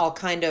 And then I'll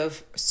kind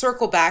of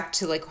circle back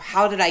to like,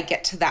 how did I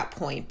get to that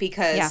point?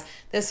 Because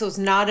this was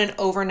not an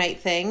overnight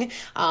thing.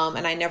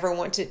 And I never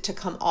want it to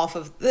come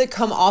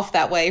off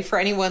that way for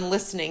anyone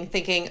listening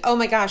thinking, oh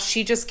my gosh,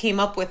 she just came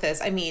up with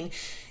this. I mean,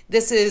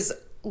 this is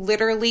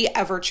literally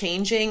ever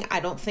changing. I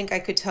don't think I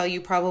could tell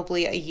you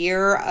probably a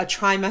year, a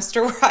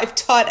trimester where I've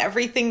taught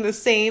everything the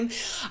same.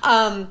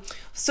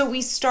 So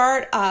we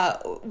start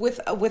with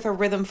a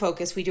rhythm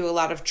focus. We do a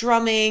lot of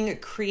drumming,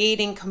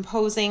 creating,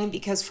 composing,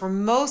 because for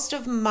most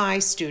of my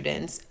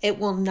students, it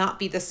will not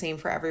be the same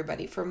for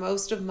everybody. For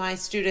most of my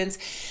students,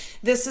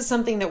 this is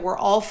something that we're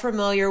all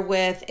familiar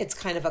with. It's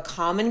kind of a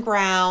common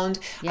ground.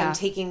 I'm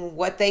taking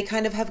what they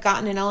kind of have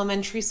gotten in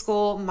elementary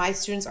school. My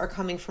students are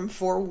coming from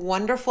 4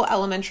 wonderful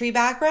elementary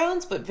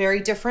backgrounds, but very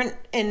different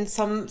in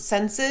some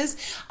senses.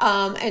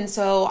 And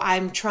so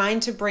I'm trying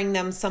to bring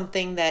them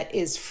something that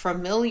is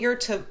familiar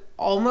to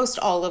almost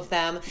all of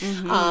them,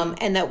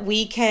 and that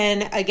we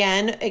can,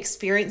 again,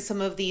 experience some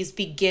of these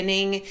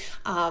beginning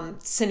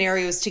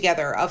scenarios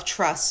together of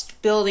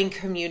trust, building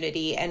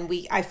community, and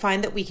I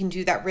find that we can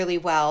do that really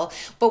well.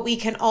 But we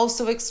can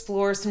also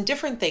explore some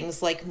different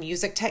things like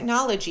music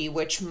technology,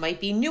 which might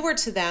be newer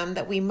to them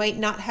that we might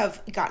not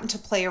have gotten to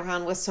play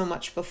around with so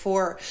much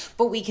before,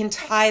 but we can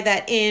tie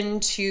that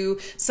into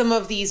some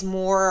of these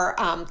more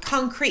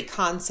concrete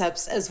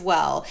concepts as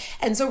well.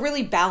 And so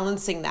really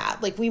balancing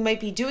that, like we might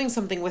be doing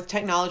something with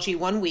technology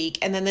one week,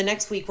 and then the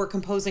next week we're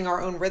composing our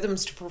own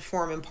rhythms to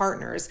perform in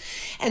partners.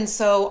 And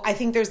so I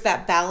think there's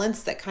that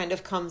balance that kind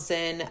of comes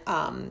in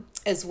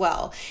as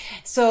well.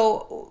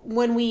 So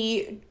when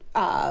we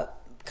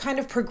kind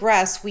of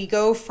progress, we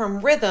go from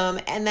rhythm,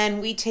 and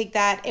then we take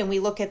that and we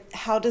look at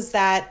how does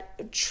that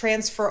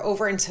transfer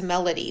over into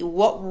melody?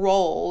 What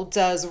role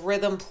does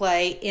rhythm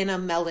play in a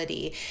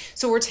melody?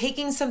 So we're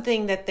taking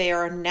something that they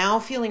are now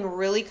feeling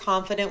really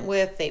confident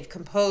with. They've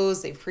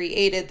composed, they've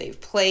created, they've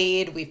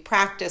played, we've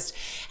practiced,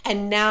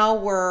 and now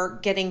we're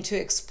getting to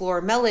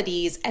explore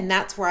melodies, and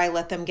that's where I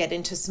let them get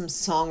into some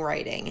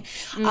songwriting.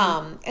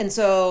 And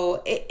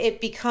so it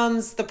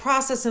becomes the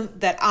process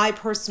that I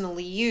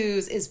personally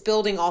use is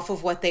building off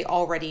of what they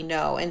already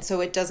know. And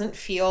so it doesn't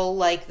feel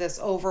like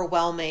this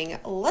overwhelming,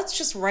 let's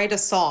just write a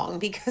song.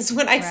 Because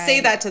when I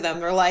say that to them,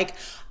 they're like,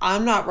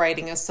 I'm not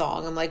writing a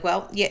song. I'm like,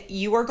 well, yeah,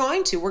 you are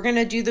going to. We're going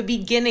to do the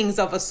beginnings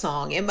of a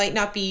song. It might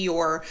not be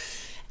your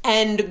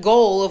end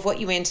goal of what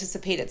you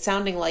anticipate it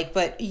sounding like,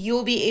 but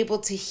you'll be able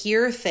to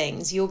hear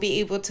things. You'll be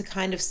able to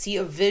kind of see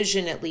a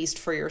vision, at least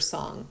for your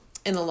song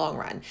in the long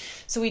run.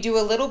 So we do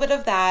a little bit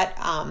of that.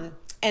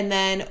 And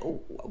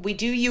then we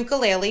do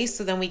ukulele.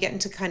 So then we get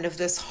into kind of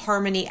this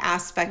harmony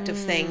aspect of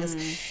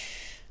things.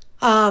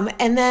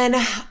 And then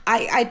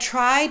I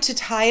try to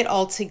tie it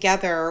all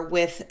together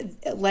with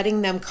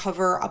letting them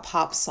cover a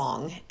pop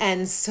song.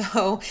 And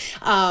so,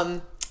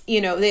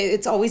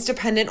 it's always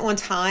dependent on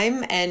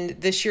time, and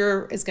this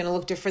year is going to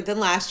look different than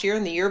last year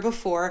and the year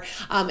before.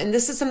 And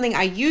this is something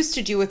I used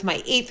to do with my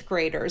 8th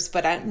graders,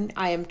 but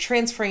I am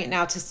transferring it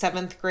now to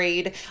 7th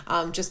grade,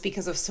 just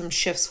because of some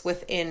shifts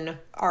within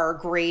our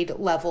grade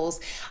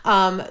levels.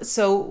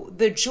 So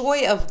the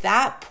joy of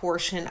that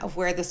portion of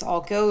where this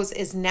all goes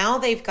is now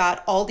they've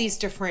got all these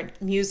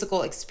different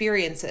musical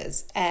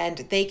experiences, and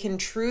they can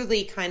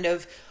truly kind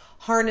of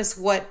harness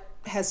what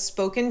has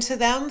spoken to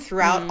them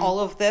throughout all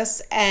of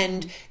this,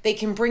 and they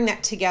can bring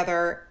that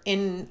together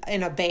in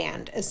a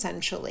band,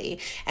 essentially.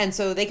 And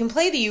so they can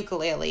play the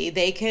ukulele,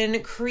 they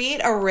can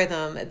create a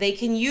rhythm, they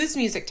can use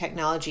music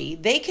technology,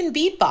 they can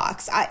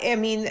beatbox. I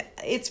mean,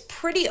 it's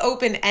pretty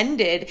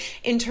open-ended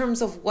in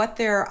terms of what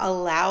they're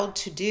allowed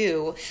to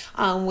do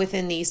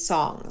within these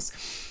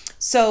songs.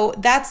 So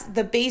that's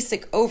the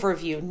basic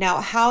overview. Now,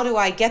 how do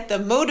I get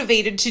them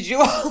motivated to do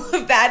all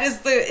of that is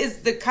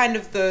the kind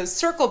of the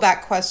circle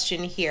back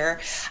question here.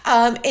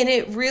 And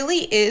it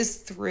really is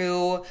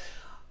through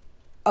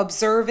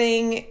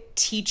observing,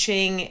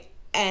 teaching,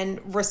 and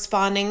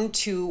responding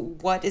to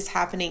what is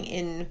happening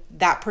in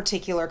that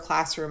particular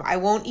classroom. I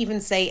won't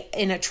even say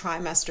in a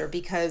trimester,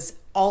 because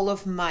all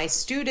of my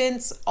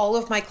students, all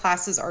of my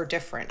classes are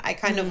different. I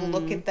kind of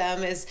look at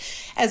them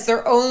as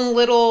their own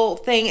little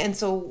thing. And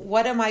so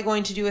what am I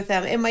going to do with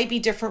them? It might be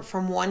different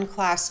from one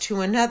class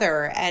to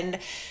another. And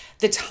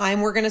the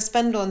time we're going to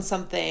spend on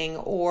something,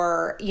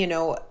 or,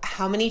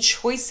 how many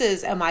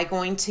choices am I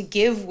going to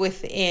give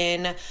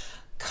within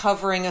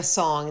covering a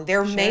song?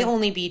 There may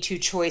only be 2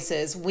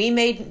 choices. We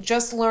may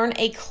just learn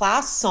a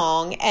class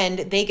song, and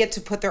they get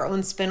to put their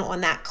own spin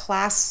on that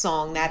class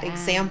song, that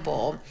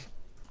example.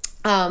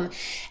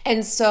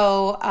 And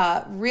so,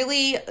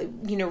 really,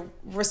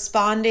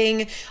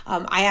 responding,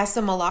 I ask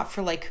them a lot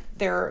for like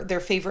their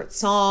favorite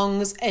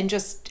songs, and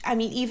just,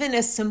 even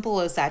as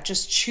simple as that,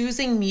 just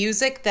choosing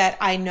music that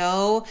I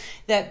know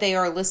that they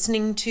are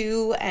listening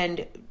to.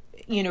 And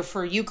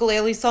for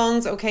ukulele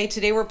songs, okay,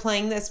 today we're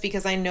playing this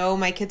because I know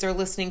my kids are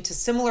listening to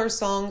similar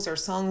songs or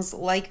songs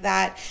like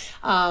that.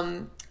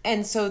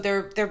 And so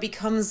there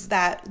becomes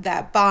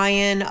that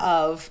buy-in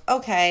of,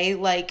 okay,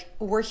 like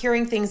we're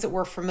hearing things that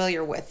we're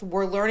familiar with.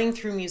 We're learning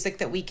through music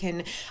that we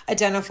can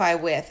identify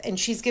with, and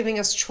she's giving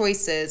us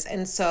choices.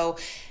 And so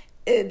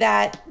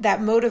that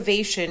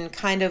motivation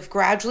kind of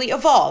gradually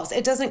evolves.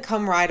 It doesn't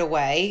come right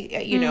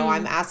away. You know,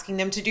 I'm asking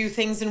them to do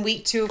things in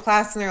week 2 of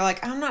class and they're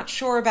like, I'm not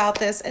sure about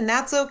this, and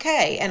that's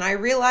okay. And I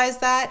realize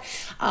that,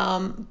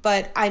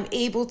 but I'm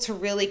able to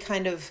really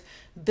kind of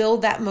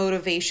build that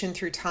motivation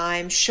through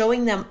time,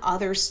 showing them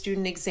other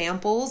student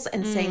examples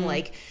and saying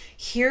like,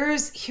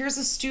 here's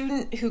a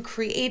student who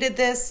created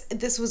this.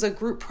 This was a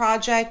group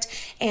project,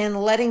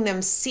 and letting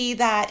them see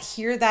that,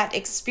 hear that,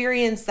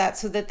 experience that,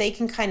 so that they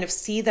can kind of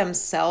see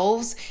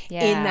themselves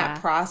in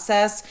that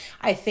process.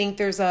 I think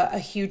there's a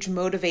huge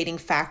motivating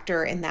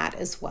factor in that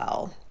as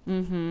well.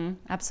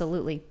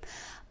 Absolutely.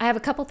 I have a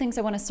couple things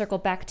I want to circle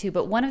back to,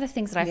 but one of the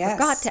things that I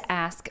forgot to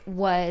ask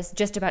was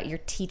just about your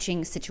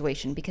teaching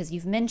situation, because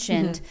you've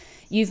mentioned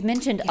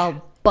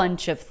a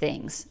bunch of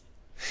things.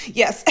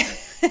 Yes.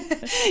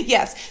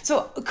 Yes.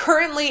 So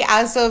currently,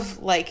 as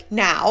of like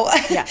now,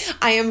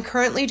 I am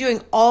currently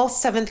doing all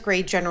 7th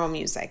grade general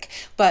music.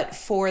 But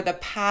for the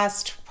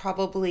past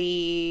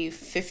probably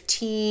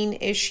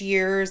 15-ish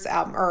years,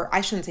 or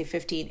I shouldn't say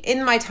 15,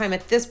 in my time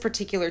at this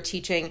particular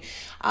teaching,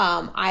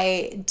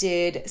 I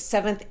did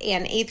 7th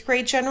and 8th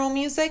grade general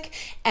music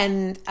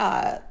and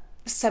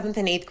 7th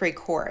and 8th grade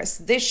chorus.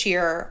 This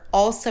year,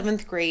 all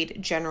 7th grade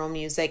general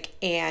music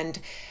and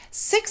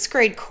 6th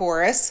grade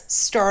chorus,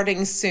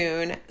 starting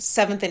soon,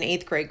 7th and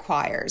 8th grade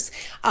choirs.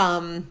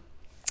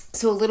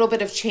 So a little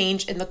bit of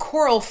change in the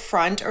choral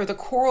front, or the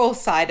choral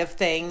side of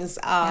things,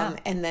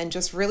 and then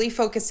just really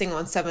focusing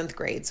on 7th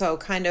grade. So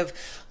kind of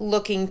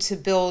looking to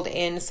build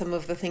in some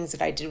of the things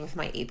that I did with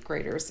my 8th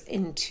graders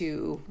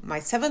into my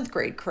 7th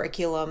grade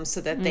curriculum so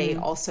that they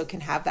also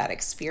can have that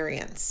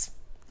experience.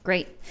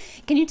 Great.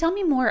 Can you tell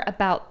me more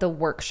about the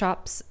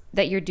workshops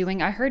that you're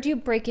doing? I heard you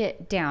break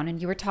it down,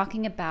 and you were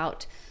talking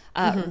about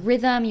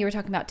rhythm, you were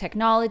talking about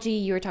technology,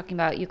 you were talking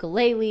about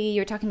ukulele,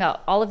 you were talking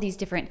about all of these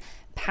different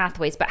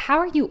pathways. But how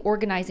are you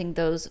organizing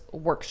those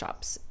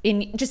workshops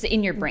in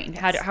your brain?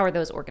 How are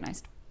those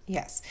organized?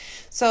 Yes.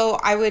 So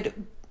I would,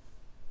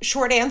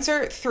 short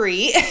answer,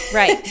 3.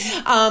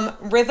 Right.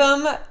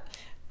 Rhythm,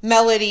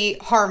 melody,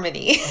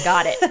 harmony.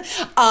 Got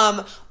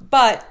it.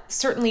 But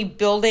certainly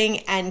building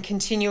and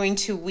continuing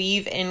to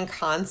weave in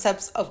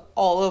concepts of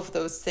all of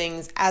those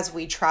things as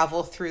we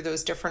travel through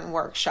those different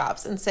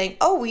workshops, and saying,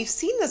 oh, we've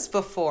seen this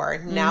before.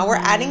 Now we're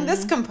adding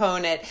this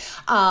component.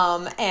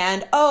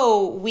 And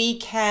we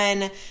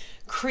can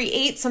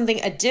create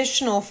something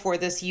additional for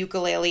this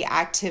ukulele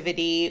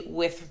activity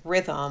with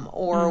rhythm,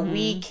 or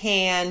we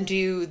can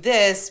do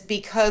this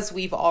because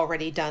we've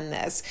already done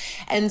this.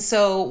 And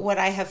so what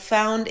I have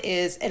found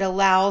is it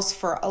allows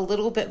for a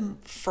little bit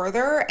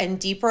further and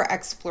deeper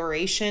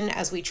exploration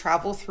as we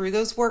travel through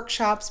those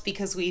workshops,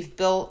 because we've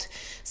built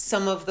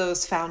some of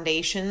those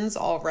foundations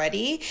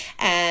already.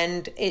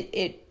 And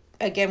it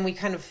again, we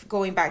kind of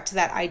going back to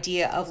that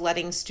idea of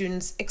letting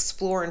students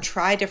explore and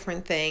try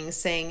different things,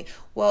 saying,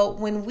 well,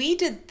 when we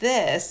did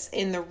this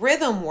in the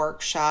rhythm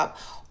workshop,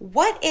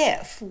 what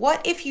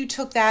if you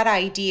took that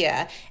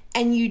idea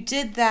and you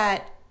did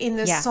that in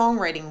the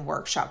songwriting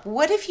workshop?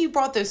 What if you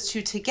brought those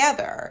two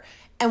together?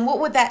 And what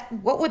would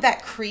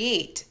that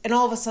create? And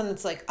all of a sudden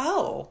it's like,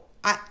 oh,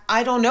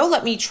 I don't know,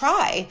 let me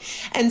try.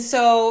 And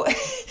so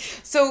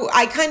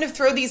I kind of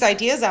throw these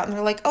ideas out, and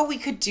they're like, oh, we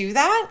could do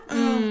that?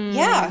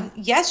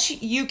 Yes,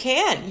 you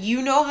can.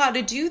 You know how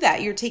to do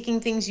that. You're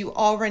taking things you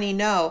already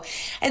know.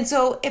 And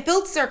so it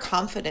builds their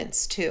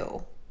confidence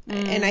too.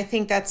 And I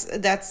think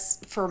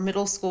that's for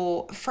middle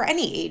school, for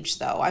any age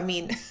though. I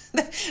mean,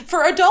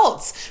 for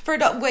adults,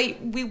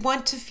 we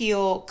want to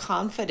feel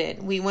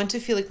confident. We want to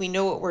feel like we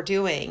know what we're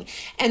doing.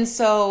 And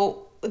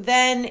so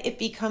then it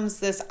becomes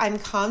this, I'm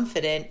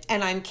confident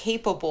and I'm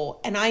capable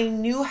and I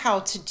knew how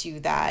to do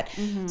that.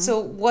 So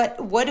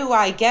what do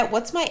I get?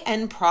 What's my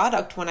end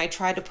product when I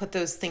try to put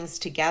those things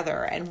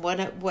together? And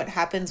what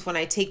happens when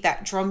I take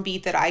that drum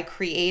beat that I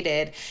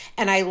created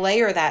and I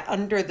layer that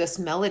under this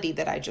melody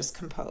that I just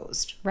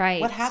composed?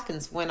 Right. What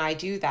happens when I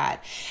do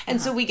that?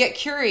 And so we get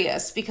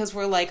curious, because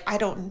we're like, I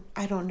don't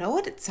know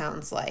what it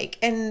sounds like.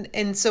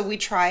 And so we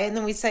try, and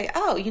then we say,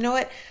 oh, you know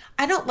what?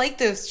 I don't like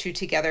those two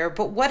together,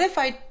 but what if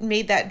I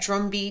made that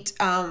drum beat,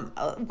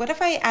 what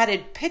if I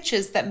added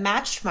pitches that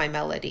matched my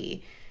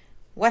melody?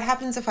 What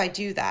happens if I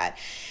do that?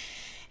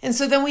 And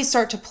so then we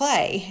start to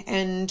play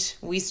and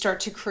we start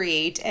to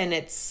create, and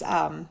it's,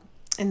 and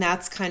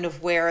that's kind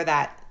of where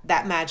that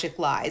magic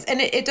lies.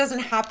 And it doesn't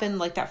happen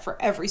like that for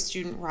every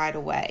student right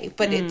away,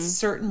 but it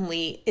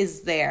certainly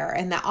is there,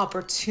 and that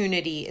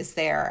opportunity is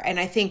there. And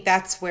I think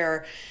that's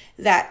where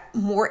that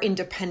more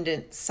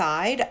independent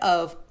side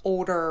of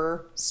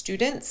older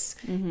students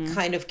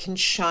kind of can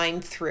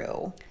shine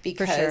through,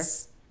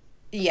 because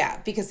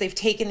because they've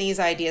taken these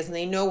ideas and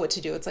they know what to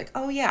do. It's like,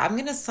 oh yeah, I'm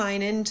going to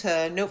sign into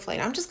Noteflight.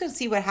 I'm just going to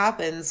see what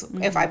happens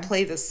if I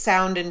play the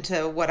sound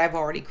into what I've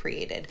already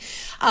created.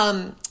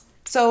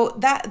 So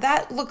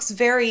that looks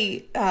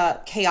very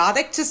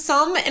chaotic to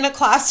some in a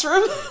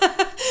classroom,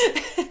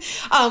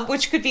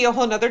 which could be a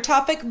whole nother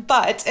topic.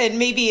 And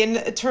maybe in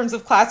terms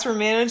of classroom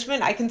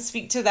management, I can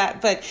speak to that.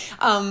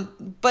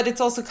 But it's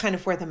also kind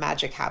of where the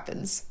magic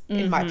happens,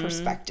 in my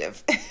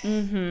perspective.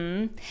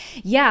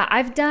 Yeah,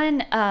 I've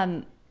done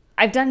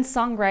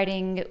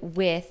songwriting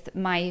with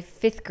my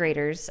fifth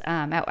graders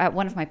at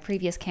one of my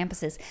previous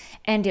campuses,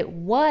 and it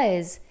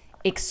was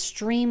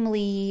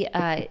extremely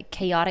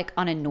chaotic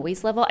on a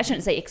noise level. I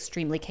shouldn't say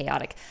extremely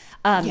chaotic,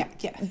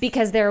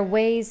 because there are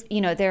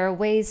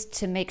ways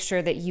to make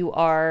sure that you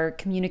are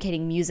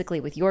communicating musically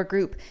with your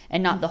group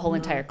and not the whole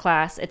entire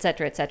class, et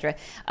cetera, et cetera.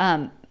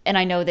 And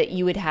I know that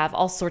you would have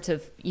all sorts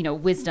of,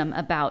 wisdom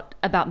about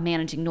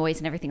managing noise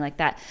and everything like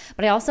that.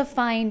 But I also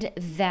find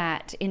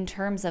that in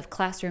terms of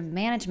classroom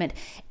management,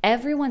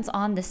 everyone's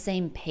on the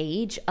same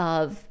page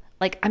of,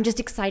 like, I'm just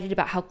excited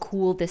about how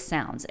cool this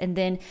sounds. And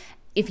then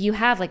if you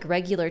have like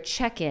regular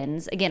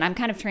check-ins, again, I'm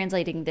kind of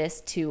translating this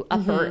to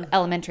upper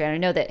elementary. And I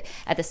know that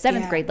at the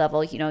seventh grade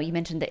level, you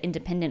mentioned the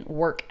independent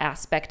work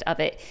aspect of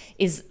it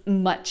is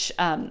much,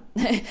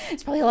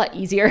 it's probably a lot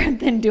easier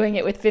than doing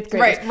it with fifth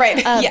graders. Right.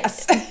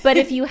 Yes. But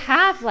if you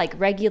have like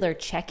regular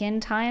check-in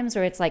times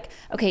where it's like,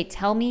 okay,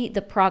 tell me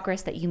the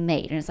progress that you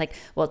made. And it's like,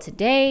 well,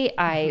 today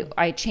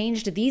I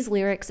changed these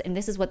lyrics and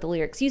this is what the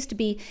lyrics used to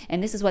be.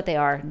 And this is what they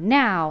are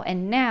now.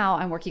 And now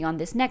I'm working on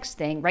this next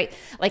thing, right?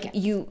 Like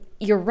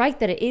you're right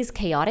that it is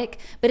chaotic,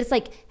 but it's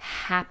like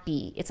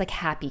happy. It's like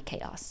happy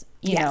chaos,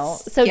 you know?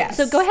 So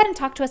go ahead and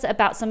talk to us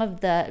about some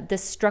of the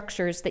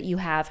structures that you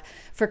have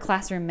for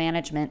classroom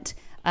management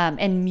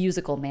and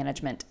musical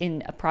management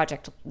in a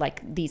project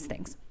like these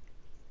things.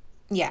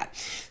 Yeah.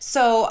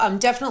 So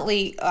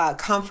definitely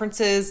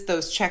conferences,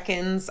 those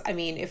check-ins. I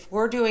mean, if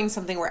we're doing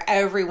something where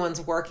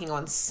everyone's working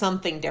on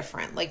something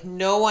different, like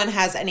no one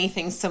has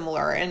anything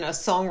similar in a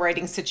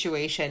songwriting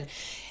situation,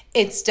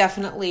 it's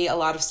definitely a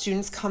lot of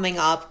students coming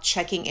up,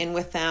 checking in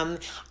with them.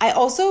 I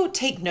also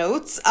take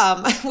notes,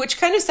 which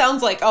kind of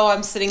sounds like, oh,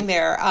 I'm sitting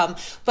there.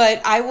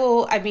 But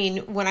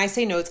when I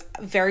say notes,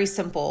 very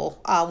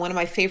simple. One of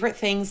my favorite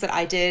things that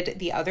I did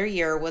the other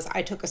year was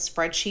I took a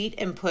spreadsheet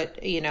and put,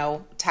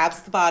 tabs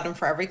at the bottom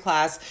for every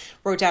class,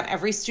 wrote down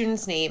every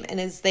student's name. And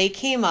as they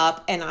came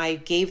up and I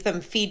gave them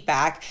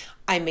feedback,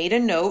 I made a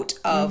note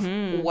of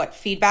what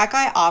feedback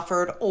I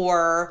offered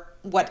or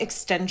what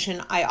extension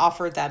I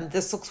offered them.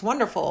 This looks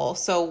wonderful.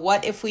 So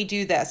what if we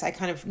do this? I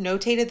kind of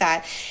notated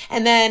that.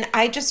 And then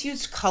I just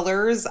used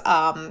colors,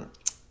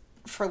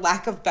 for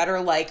lack of better,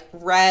 like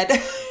red,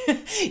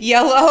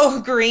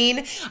 yellow, green.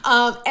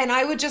 And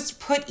I would just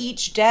put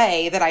each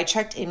day that I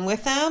checked in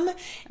with them.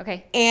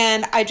 Okay.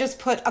 And I just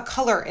put a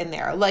color in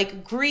there,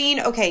 like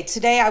green. Okay.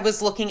 Today I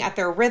was looking at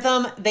their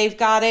rhythm. They've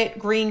got it.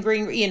 Green,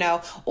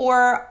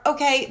 or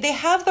okay, they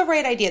have the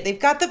right idea. They've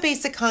got the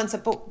basic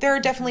concept, but there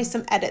are definitely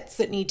some edits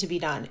that need to be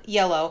done.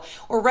 Yellow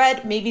or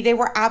red. Maybe they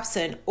were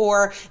absent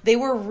or they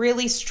were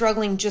really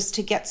struggling just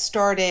to get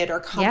started or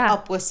come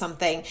up with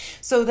something.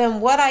 So then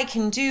what I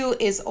can do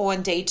is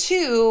on day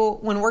 2,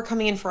 when we're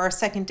coming in for our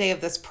second day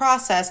of this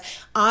process,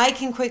 I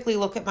can quickly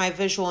look at my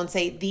visual and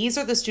say, these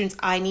are the students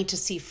I need to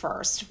see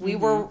first. We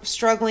were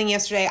struggling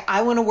yesterday.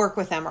 I want to work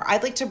with them, or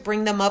I'd like to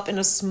bring them up in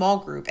a small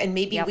group and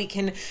maybe we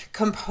can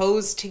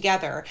compose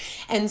together.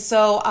 And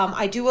so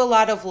I do a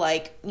lot of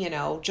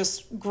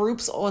just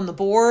groups on the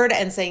board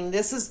and saying,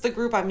 this is the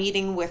group I'm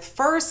meeting with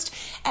first.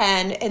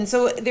 And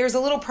so there's a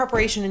little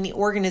preparation in the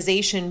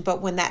organization,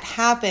 but when that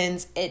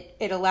happens,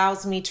 it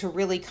allows me to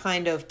really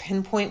kind of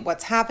pinpoint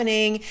what's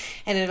happening,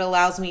 and it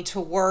allows me to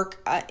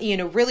work,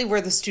 really where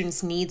the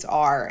students' needs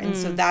are. And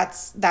so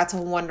that's a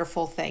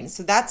wonderful thing.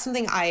 So that's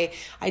something I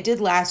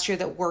did last year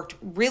that worked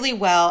really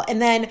well.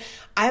 And then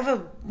I have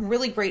a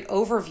really great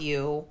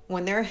overview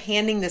when they're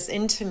handing this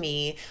into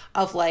me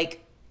of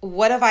like,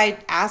 what have I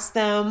asked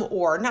them,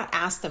 or not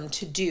asked them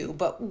to do,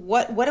 but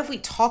what have we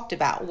talked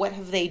about? What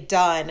have they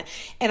done?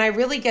 And I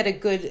really get a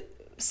good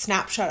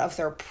snapshot of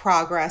their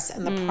progress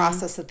and the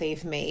process that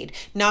they've made.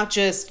 Not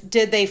just,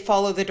 did they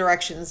follow the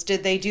directions?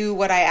 Did they do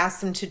what I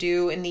asked them to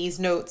do in these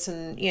notes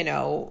and,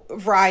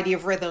 variety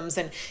of rhythms?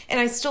 And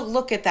I still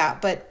look at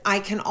that, but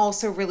I can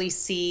also really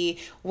see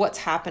what's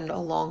happened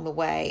along the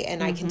way.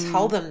 And I can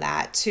tell them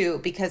that too,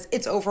 because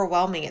it's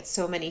overwhelming. It's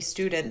so many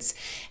students.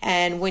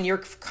 And when you're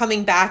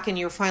coming back and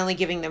you're finally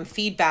giving them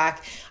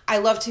feedback, I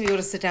love to be able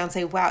to sit down and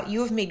say, wow, you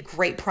have made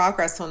great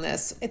progress on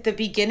this. At the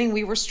beginning,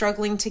 we were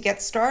struggling to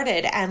get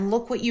started, and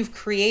look what you've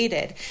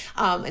created.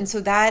 And so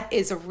that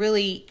is a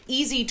really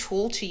easy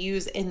tool to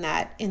use in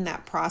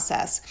that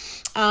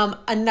process.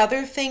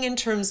 Another thing in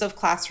terms of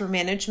classroom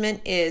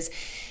management is,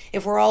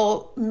 if we're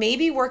all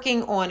maybe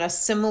working on a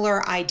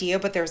similar idea,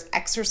 but there's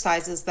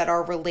exercises that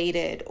are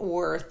related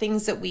or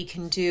things that we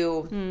can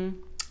do.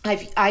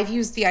 I've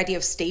used the idea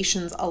of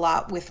stations a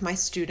lot with my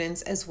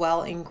students as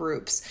well in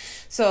groups.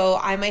 So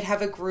I might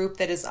have a group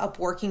that is up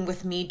working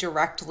with me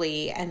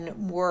directly,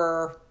 and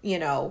we're,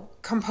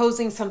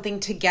 composing something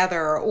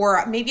together,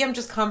 or maybe I'm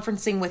just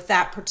conferencing with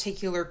that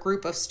particular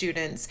group of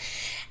students.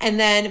 And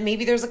then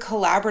maybe there's a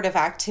collaborative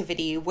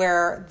activity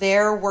where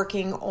they're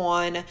working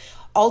on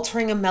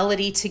altering a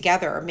melody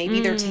together.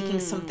 Maybe they're taking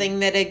something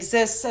that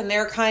exists and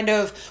they're kind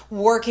of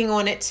working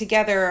on it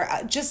together,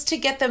 just to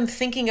get them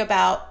thinking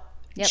about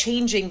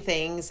changing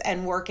things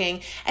and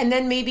working. And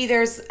then maybe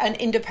there's an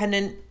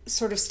independent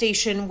sort of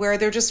station where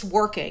they're just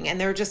working and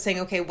they're just saying,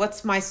 okay,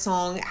 what's my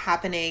song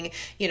happening?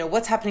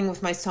 What's happening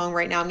with my song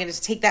right now? I'm going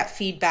to take that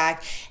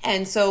feedback.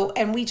 And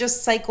we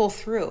just cycle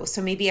through.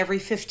 So maybe every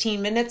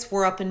 15 minutes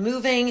we're up and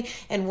moving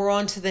and we're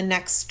on to the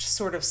next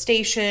sort of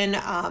station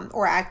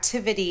or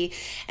activity.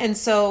 And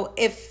so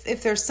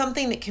if there's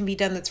something that can be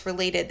done that's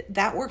related,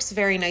 that works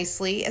very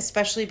nicely,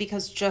 especially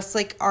because just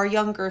like our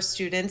younger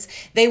students,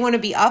 they want to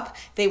be up,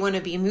 they want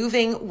to be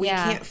moving. We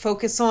can't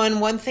focus on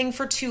one thing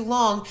for too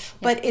long,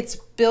 but it's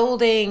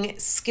building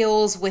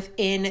skills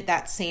within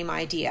that same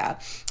idea.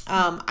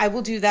 I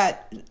will do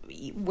that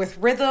with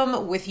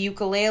rhythm, with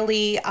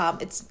ukulele.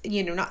 It's,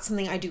 not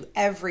something I do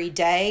every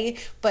day,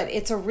 but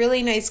it's a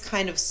really nice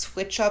kind of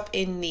switch up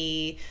in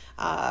the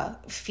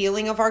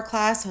feeling of our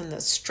class and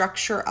the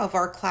structure of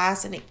our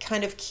class, and it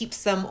kind of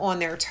keeps them on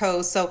their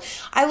toes. So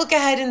I look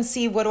ahead and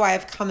see what do I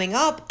have coming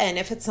up, and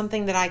if it's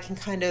something that I can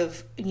kind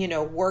of,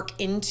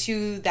 work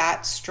into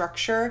that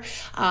structure,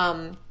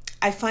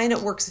 I find it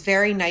works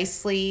very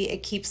nicely.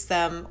 It keeps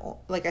them,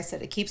 like I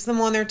said, it keeps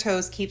them on their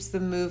toes, keeps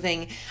them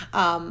moving,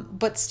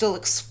 but still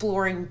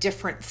exploring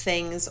different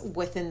things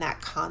within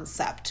that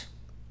concept.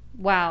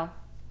 Wow.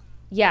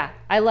 Yeah,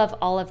 I love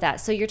all of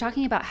that. So you're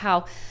talking about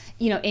how,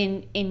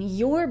 in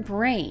your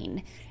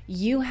brain,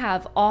 you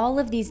have all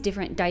of these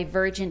different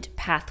divergent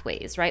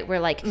pathways, right?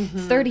 Where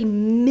 30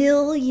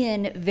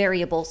 million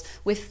variables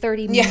with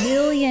 30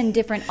 million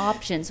different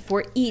options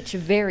for each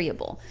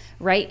variable,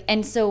 right?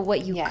 And so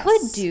what you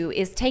could do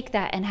is take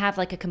that and have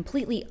a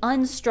completely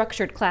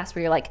unstructured class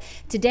where you're like,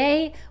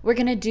 today we're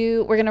going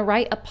to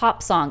write a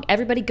pop song.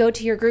 Everybody go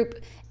to your group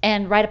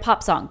and write a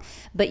pop song.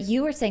 But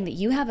you are saying that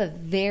you have a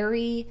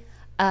very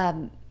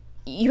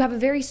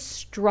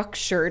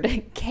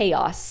structured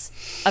chaos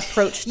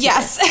approach to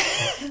this.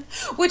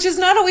 Which is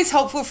not always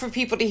helpful for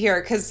people to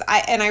hear, because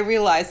I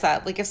realize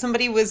that if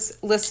somebody was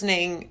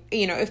listening,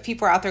 if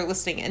people are out there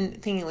listening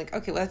and thinking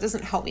okay, well, that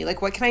doesn't help me.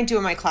 What can I do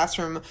in my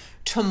classroom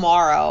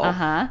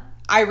tomorrow?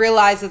 I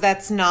realize that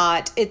that's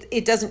not,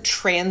 it doesn't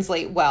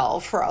translate well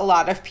for a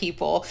lot of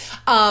people.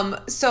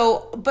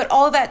 But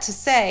all that to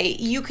say,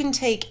 you can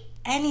take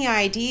any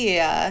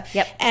idea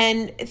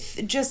and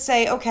just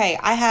say, okay,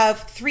 I have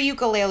 3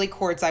 ukulele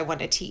chords I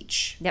want to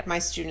teach my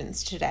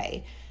students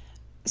today.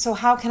 So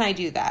how can I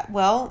do that?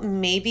 Well,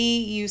 maybe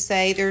you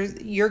say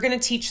you're going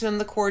to teach them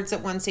the chords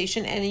at one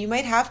station, and you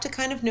might have to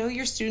kind of know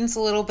your students a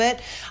little bit.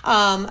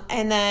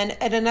 And then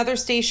at another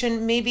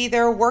station, maybe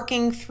they're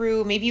working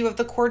through, maybe you have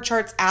the chord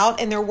charts out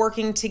and they're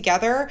working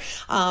together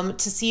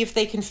to see if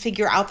they can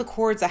figure out the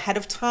chords ahead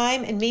of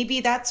time. And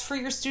maybe that's for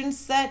your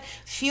students that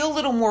feel a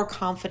little more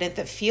confident,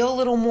 that feel a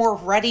little more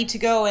ready to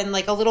go and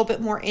a little bit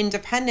more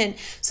independent,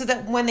 so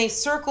that when they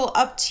circle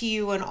up to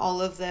you and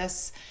all of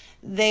this,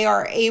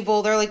 they're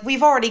like,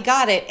 we've already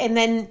got it. And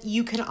then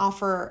you can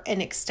offer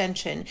an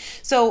extension.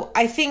 So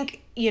I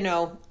think,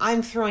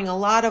 I'm throwing a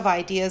lot of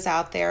ideas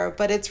out there,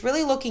 but it's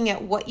really looking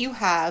at what you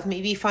have,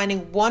 maybe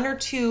finding 1 or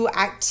 2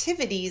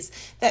 activities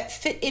that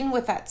fit in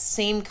with that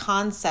same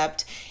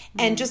concept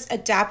and just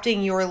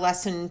adapting your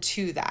lesson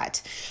to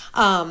that.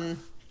 I'm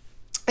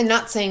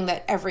not saying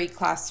that every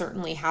class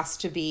certainly has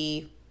to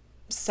be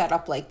set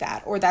up like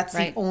that, or that's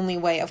the only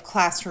way of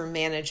classroom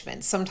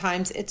management.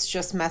 Sometimes it's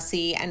just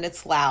messy and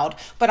it's loud.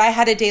 But I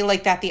had a day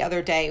like that the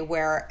other day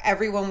where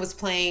everyone was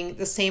playing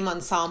the same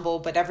ensemble,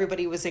 but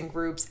everybody was in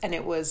groups, and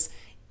it was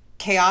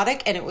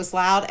chaotic and it was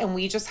loud, and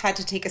we just had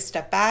to take a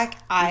step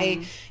back.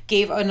 I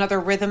gave another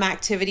rhythm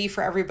activity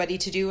for everybody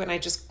to do, and I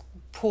just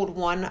pulled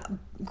one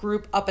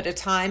group up at a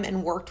time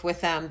and worked with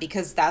them,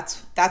 because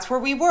that's where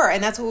we were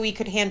and that's what we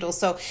could handle.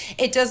 So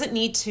it doesn't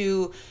need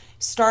to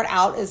start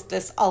out as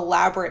this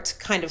elaborate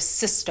kind of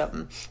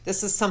system.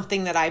 This is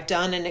something that I've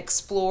done and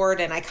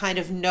explored, and I kind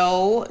of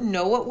know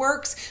what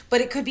works,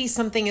 but it could be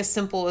something as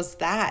simple as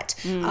that.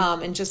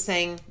 And just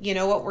saying, you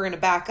know what, we're going to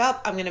back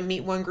up. I'm going to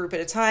meet one group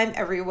at a time.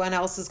 Everyone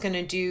else is going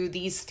to do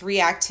these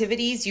 3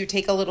 activities. You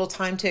take a little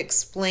time to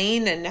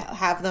explain and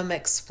have them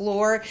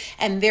explore,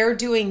 and they're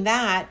doing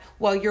that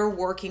while you're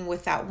working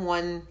with that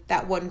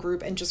one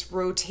group and just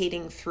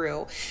rotating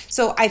through.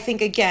 So I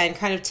think, again,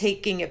 kind of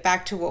taking it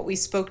back to what we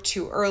spoke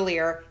to earlier,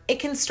 it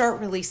can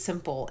start really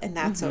simple, and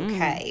that's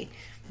okay.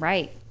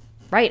 Right.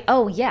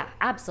 Oh yeah,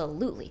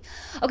 absolutely.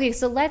 Okay,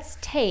 so let's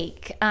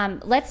take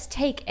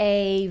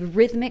a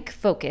rhythmic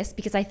focus,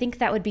 because I think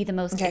that would be the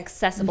most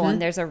accessible, and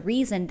there's a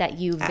reason that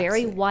you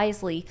very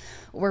wisely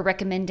were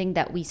recommending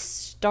that we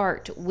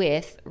start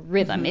with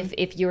rhythm.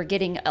 If you're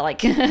getting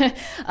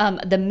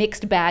the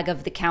mixed bag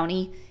of the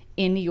county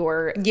in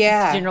your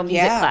Yeah, general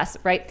music yeah. class,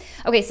 right?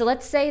 Okay, so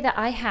let's say that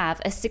I have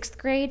a 6th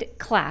grade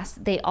class.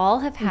 They all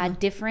have had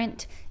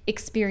different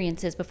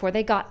experiences before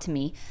they got to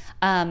me.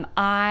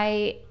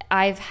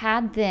 I've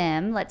had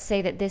them, let's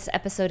say that this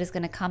episode is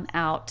going to come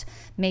out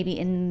maybe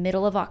in the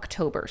middle of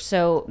October.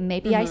 So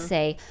maybe I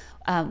say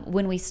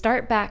when we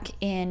start back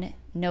in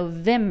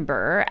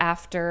November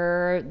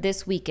after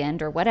this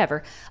weekend or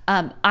whatever,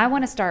 I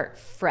want to start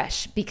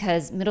fresh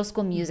because middle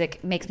school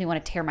music makes me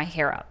want to tear my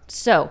hair out.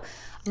 So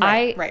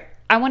Right.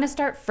 I want to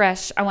start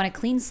fresh. I want a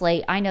clean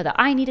slate. I know that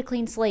I need a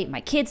clean slate.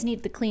 My kids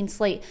need the clean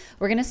slate.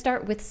 We're going to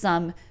start with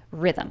some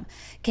rhythm.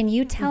 Can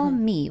you tell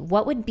me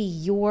what would be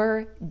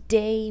your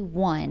day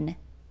one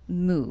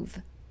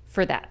move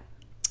for that?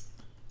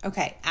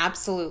 Okay,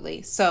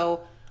 absolutely.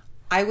 So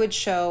I would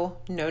show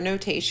no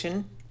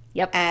notation.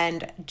 Yep.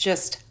 And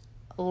just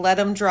let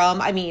them drum.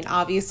 I mean,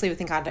 obviously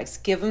within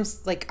context, give them,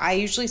 like, I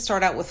usually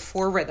start out with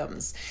 4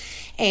 rhythms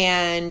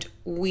and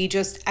we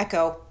just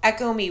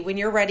echo me. When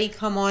you're ready,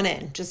 come on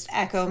in, just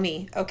echo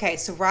me. Okay.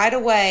 So right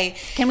away,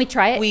 Can we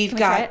try it? we've Can we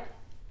got, try it?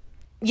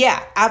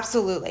 yeah,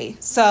 absolutely.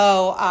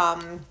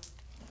 So,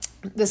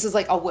 this is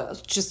like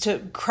just to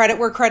credit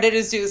where credit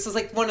is due. This is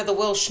like one of the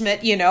Will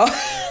Schmidt,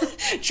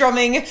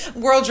 drumming,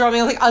 world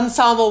drumming, like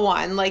ensemble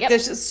one. Like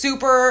this is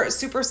super,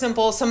 super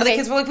simple. Some of the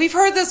kids were like, we've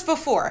heard this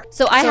before.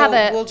 So I have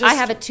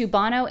a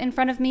tubano in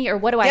front of me, or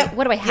what do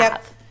I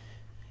have?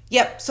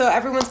 Yep. So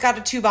everyone's got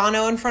a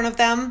tubano in front of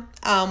them.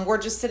 We're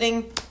just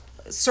sitting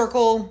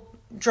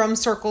drum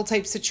circle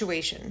type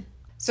situation.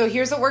 So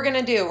here's what we're going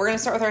to do. We're going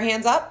to start with our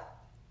hands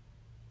up,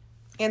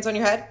 hands on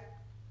your head,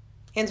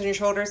 hands on your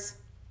shoulders,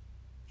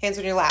 hands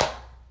on your lap.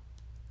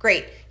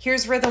 Great.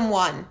 Here's rhythm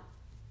 1.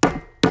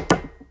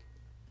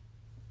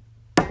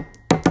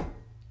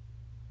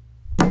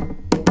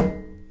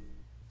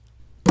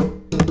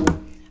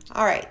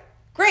 All right.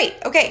 Great.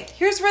 Okay.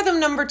 Here's rhythm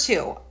number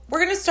 2. We're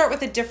going to start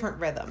with a different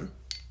rhythm.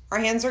 Our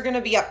hands are going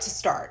to be up to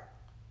start.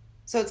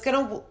 So it's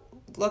going to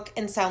look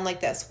and sound like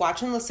this.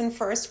 Watch and listen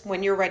first.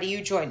 When you're ready,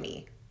 you join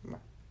me.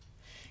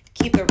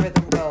 Keep the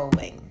rhythm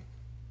going.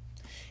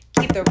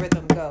 Keep the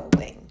rhythm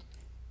going.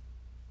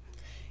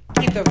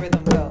 Keep the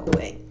rhythm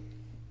going.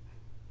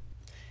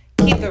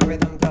 Keep the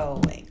rhythm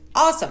going.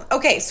 Awesome.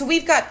 Okay, so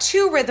we've got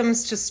 2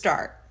 rhythms to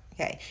start.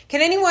 Okay.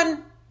 Can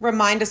anyone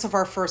remind us of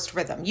our first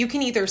rhythm? You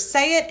can either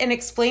say it and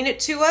explain it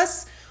to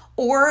us,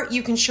 or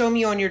you can show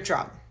me on your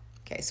drum.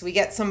 Okay, so we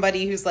get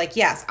somebody who's like,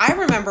 yes, I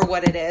remember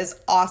what it is.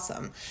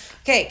 Awesome.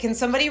 Okay, can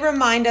somebody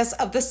remind us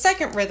of the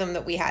second rhythm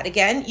that we had?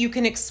 Again, you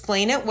can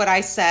explain it, what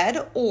I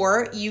said,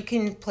 or you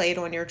can play it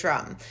on your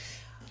drum.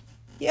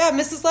 Yeah,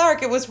 Mrs.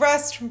 Larrick, it was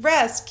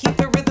rest, keep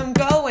the rhythm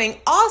going.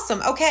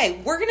 Awesome.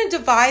 Okay, we're going to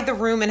divide the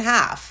room in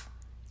half.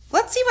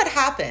 Let's see what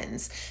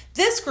happens.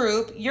 This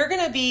group, you're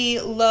going to be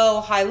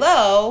low, high,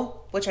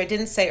 low, which I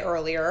didn't say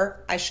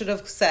earlier. I should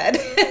have said.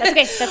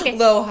 That's okay.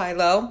 Low, high,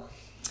 low.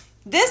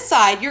 This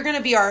side, you're going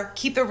to be our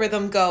keep the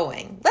rhythm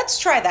going. Let's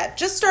try that.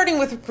 Just starting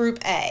with group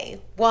A.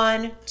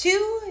 1,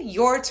 2,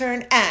 your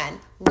turn, and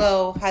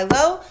low, high,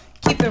 low.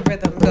 Keep the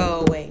rhythm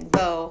going.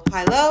 Low,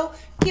 high, low.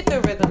 Keep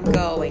the rhythm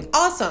going.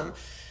 Awesome.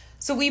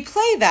 So we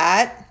play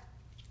that.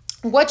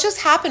 What just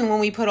happened when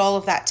we put all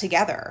of that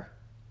together?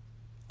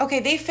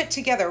 Okay, they fit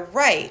together.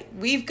 Right.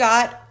 We've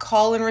got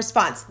call and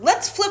response.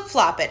 Let's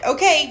flip-flop it.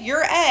 Okay,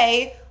 you're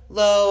A.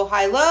 Low,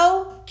 high,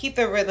 low. Keep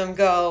the rhythm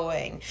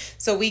going.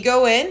 So we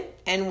go in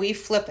and we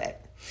flip it.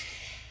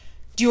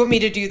 Do you want me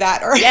to do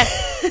that? Or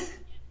Yes.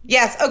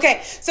 Yes.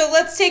 Okay. So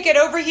let's take it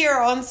over here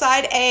on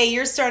side A.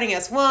 You're starting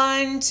us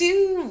 1,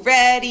 2,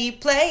 ready,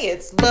 play.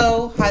 It's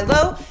low, high,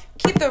 low.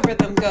 Keep the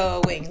rhythm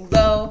going.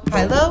 Low,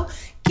 high, low.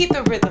 Keep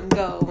the rhythm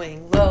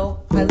going.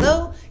 Low, high,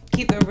 low.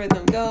 Keep the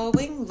rhythm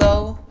going.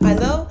 Low, high,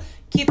 low.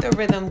 Keep the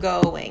rhythm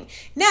going.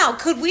 Now,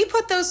 could we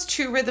put those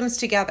 2 rhythms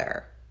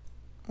together?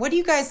 What do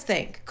you guys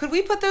think? Could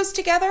we put those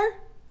together?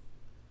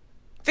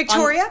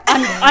 Victoria?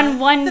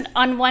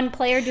 On one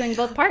player doing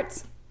both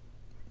parts?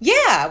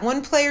 Yeah,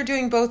 one player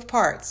doing both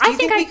parts. Do you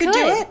think we could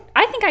do it?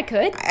 I think I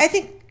could. I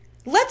think,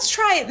 let's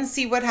try it and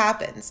see what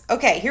happens.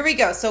 Okay, here we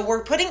go. So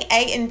we're putting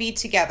A and B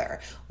together.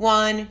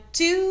 1,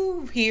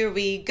 2, here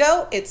we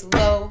go. It's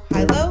low,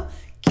 high, low.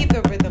 Keep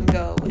the rhythm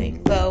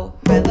going. Low,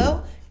 high,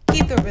 low.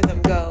 Keep the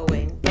rhythm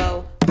going.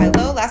 Low, high,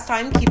 low. Last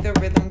time, keep the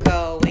rhythm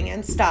going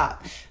and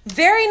stop.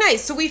 Very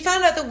nice. So we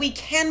found out that we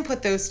can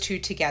put those 2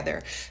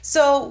 together.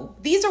 So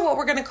these are what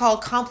we're going to call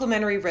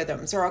complementary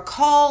rhythms, or a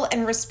call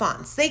and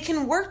response. They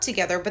can work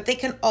together, but they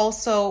can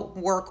also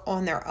work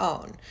on their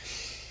own.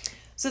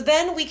 So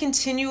then we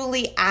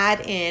continually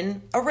add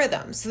in a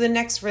rhythm. So the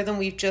next rhythm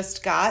we've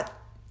just got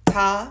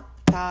ta,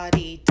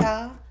 ta-dee,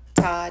 ta,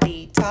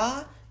 ta-dee,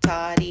 ta,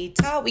 ta-dee,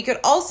 ta. We could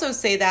also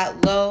say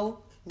that low,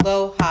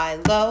 low, high,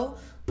 low,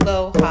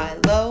 low, high,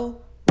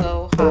 low,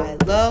 low, high,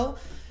 low.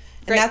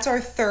 And that's our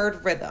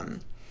third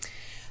rhythm.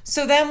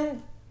 So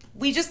then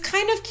we just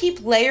kind of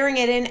keep layering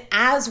it in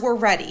as we're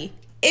ready.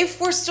 If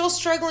we're still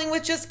struggling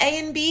with just A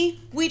and B,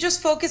 we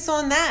just focus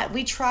on that.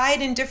 We try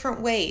it in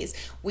different ways.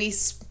 We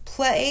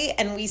play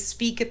and we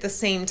speak at the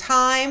same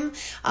time.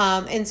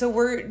 And so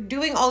we're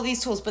doing all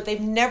these tools, but they've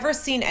never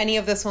seen any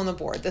of this on the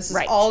board. This is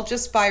all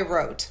just by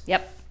rote.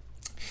 Yep.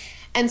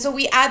 And so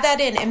we add that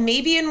in, and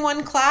maybe in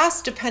one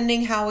class,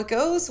 depending how it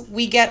goes,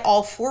 we get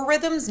all 4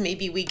 rhythms,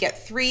 maybe we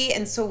get 3,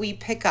 and so we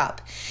pick up.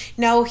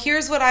 Now,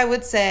 here's what I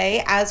would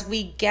say as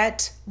we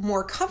get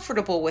more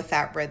comfortable with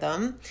that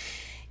rhythm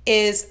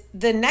is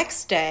the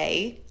next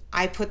day,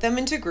 I put them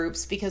into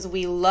groups because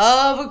we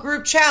love a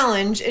group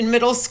challenge in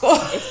middle school.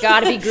 It's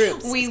got to be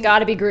groups. It's got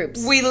to be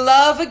groups. We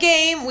love a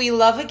game. We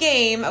love a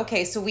game.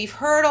 Okay, so we've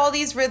heard all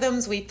these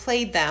rhythms. We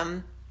played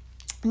them.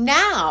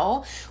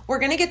 Now we're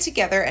going to get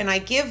together and I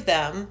give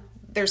them,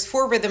 there's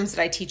 4 rhythms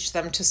that I teach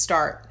them to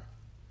start.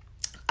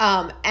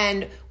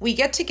 And we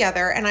get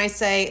together and I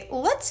say,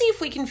 let's see if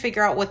we can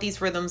figure out what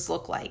these rhythms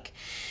look like.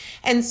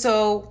 And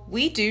so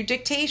we do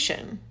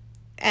dictation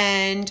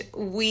and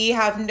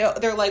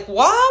they're like,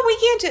 what? We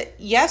can't do.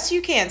 Yes,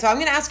 you can. So I'm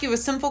going to ask you a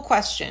simple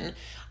question.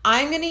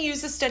 I'm going to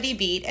use a steady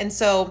beat. And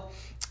so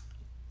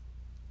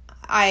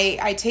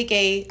I take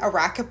a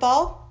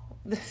racquetball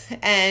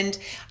and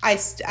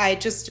I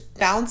just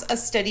bounce a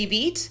steady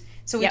beat.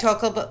 So we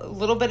talk a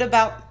little bit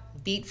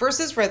about beat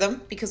versus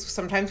rhythm because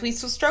sometimes we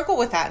still struggle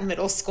with that in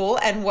middle school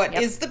and what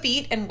is the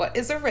beat and what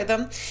is a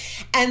rhythm.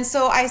 And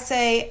so I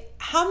say,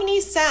 how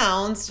many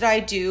sounds did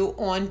I do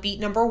on beat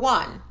number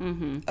 1?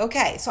 Mm-hmm.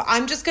 Okay, so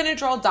I'm just going to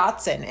draw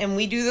dots in and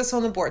we do this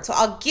on the board. So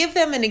I'll give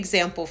them an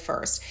example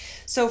first.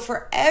 So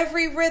for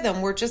every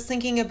rhythm, we're just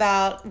thinking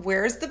about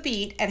where's the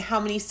beat and how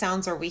many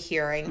sounds are we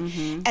hearing.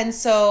 Mm-hmm. And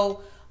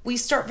so we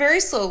start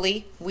very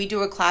slowly. We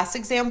do a class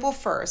example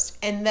first,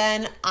 and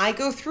then I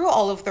go through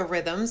all of the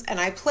rhythms and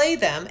I play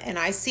them and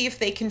I see if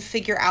they can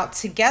figure out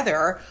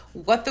together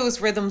what those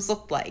rhythms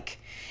look like.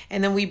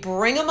 And then we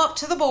bring them up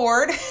to the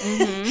board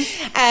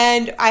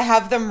and I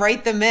have them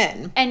write them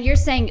in. And you're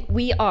saying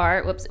we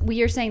are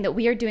saying that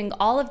we are doing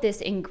all of this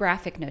in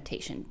graphic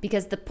notation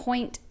because the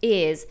point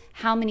is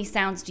how many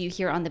sounds do you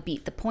hear on the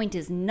beat? The point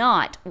is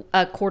not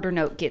a quarter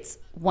note gets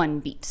 1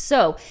 beat.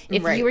 So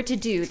if you were to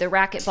do the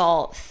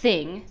racquetball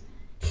thing,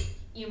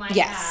 you might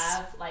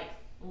have like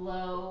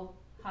low,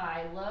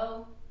 high,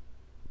 low.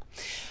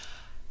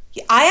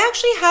 I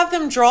actually have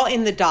them draw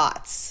in the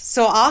dots.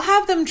 So I'll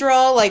have them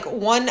draw like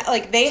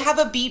they have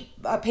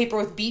a paper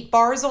with beat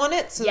bars on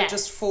it. So they're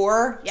just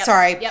 4. Yep.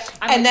 Sorry. Yep.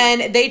 And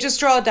then they just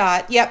draw a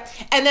dot. Yep.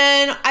 And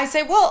then I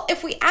say, well,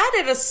 if we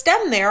added a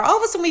stem there, all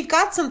of a sudden we've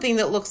got something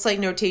that looks like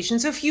notation.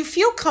 So if you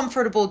feel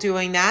comfortable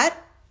doing that,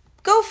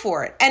 go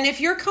for it. And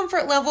if your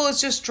comfort level is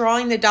just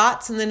drawing the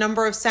dots and the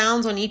number of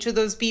sounds on each of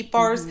those beat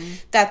bars,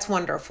 that's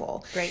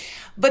wonderful. Great.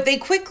 But they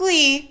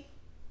quickly,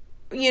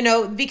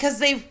 because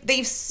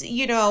they've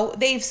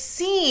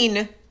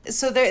seen,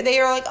 so they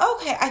are like,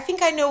 okay, I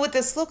think I know what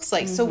this looks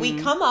like. So we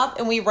come up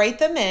and we write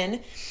them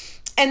in.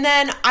 And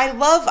then I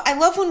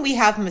love when we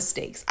have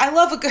mistakes. I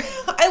love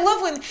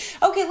when,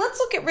 okay, let's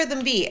look at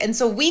rhythm B. And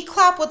so we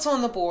clap what's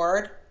on the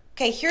board.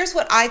 Okay, here's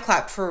what I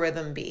clapped for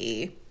rhythm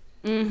B.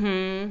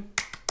 Mm-hmm.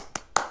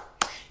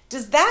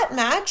 Does that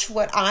match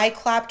what I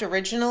clapped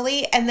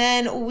originally? And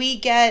then we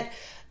get,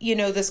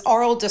 this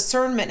oral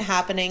discernment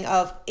happening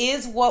of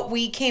is what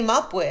we came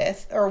up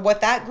with or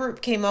what that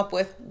group came up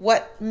with,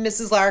 what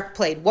Mrs. Larrick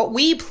played, what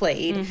we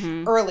played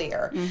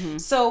earlier. Mm-hmm.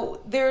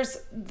 So there's,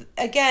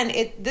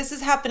 again, this is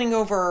happening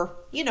over,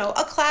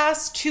 a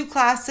class, 2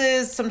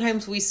 classes.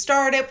 Sometimes we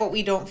start it, but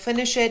we don't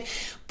finish it.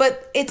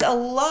 But it's a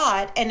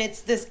lot, and it's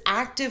this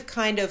active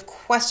kind of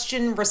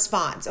question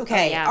response.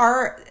 Okay,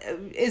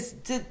 is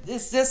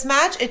this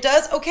match? It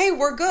does? Okay,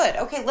 we're good.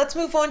 Okay, let's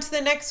move on to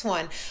the next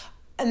one.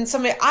 And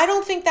somebody, I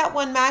don't think that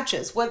one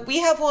matches. What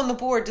we have on the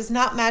board does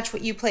not match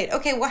what you played.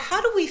 Okay, well,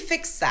 how do we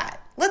fix that?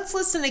 Let's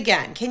listen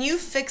again. Can you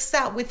fix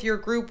that with your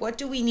group? What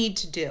do we need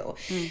to do?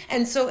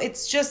 And so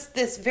it's just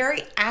this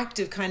very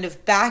active kind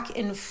of back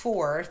and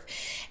forth,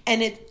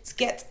 and it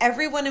gets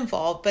everyone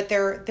involved, but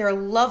they're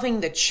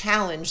loving the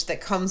challenge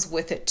that comes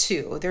with it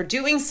too. They're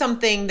doing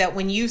something that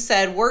when you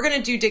said, we're going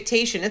to do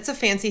dictation, it's a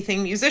fancy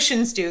thing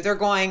musicians do. They're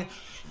going,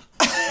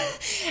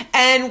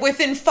 and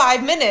within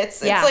 5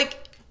 minutes, it's like,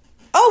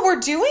 oh, we're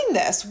doing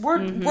this.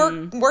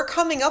 We're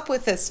coming up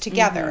with this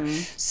together.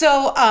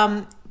 So,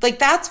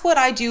 that's what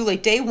I do,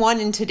 day 1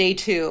 into day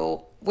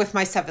 2 with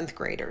my 7th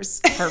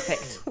graders.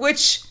 Perfect.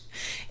 Which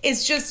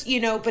is just,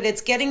 but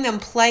it's getting them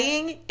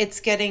playing.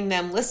 It's getting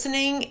them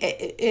listening.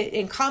 It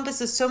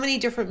encompasses so many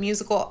different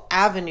musical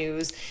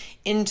avenues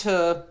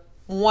into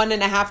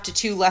 1.5 to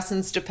 2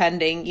 lessons,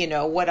 depending,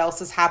 what else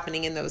is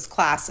happening in those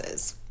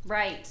classes.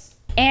 Right.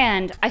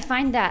 And I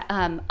find that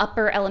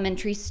upper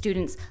elementary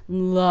students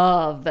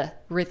love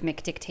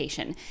rhythmic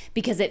dictation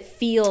because it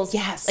feels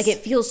it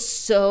feels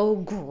so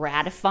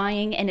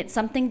gratifying, and it's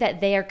something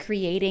that they are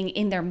creating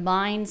in their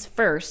minds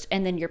first,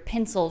 and then your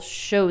pencil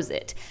shows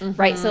it,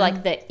 right? So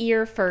the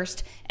ear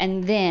first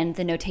and then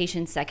the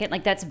notation second.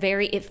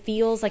 It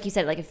feels, like you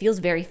said, it feels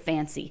very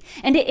fancy,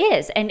 and it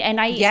is.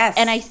 And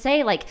I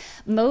say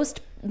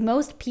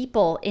most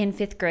people in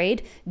 5th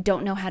grade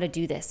don't know how to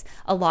do this.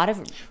 A lot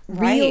of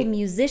real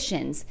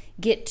musicians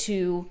get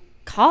to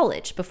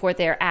college before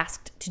they're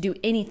asked to do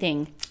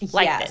anything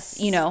like this,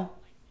 you know?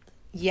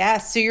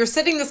 Yes. So you're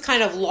setting this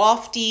kind of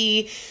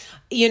lofty,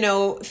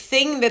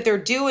 thing that they're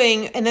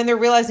doing, and then they're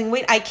realizing,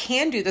 wait, I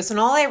can do this. And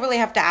all I really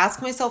have to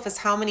ask myself is,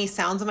 how many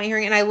sounds am I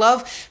hearing? And I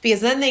love, because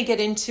then they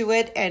get into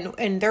it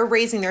and they're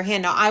raising their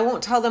hand. Now, I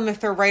won't tell them if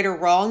they're right or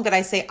wrong, but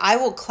I say, I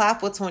will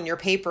clap what's on your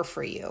paper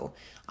for you.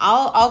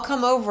 I'll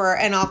come over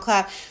and I'll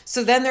clap.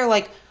 So then they're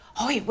like,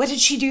 oh, wait, what did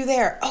she do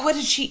there? Oh, what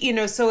did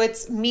she, so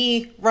it's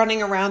me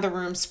running around the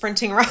room,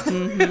 sprinting around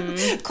the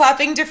room,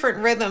 clapping different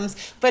rhythms.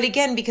 But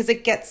again, because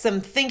it gets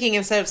them thinking,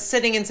 instead of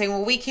sitting and saying,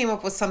 well, we came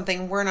up with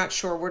something, we're not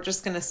sure, we're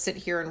just going to sit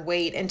here and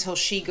wait until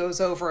she goes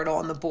over it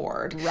on the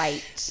board.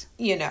 Right.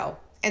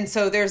 And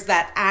so there's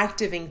that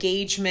active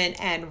engagement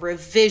and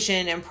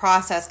revision and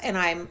process. And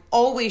I'm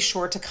always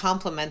sure to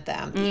compliment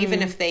them,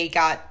 even if they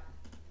got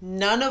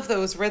none of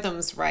those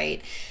rhythms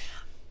right.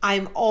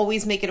 I'm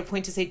always making a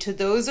point to say, to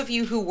those of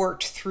you who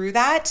worked through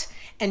that,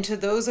 and to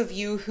those of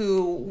you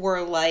who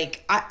were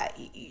like, I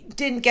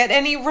didn't get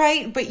any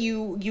right, but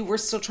you were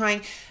still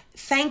trying,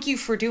 thank you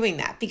for doing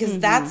that, because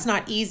that's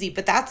not easy,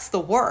 but that's the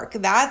work.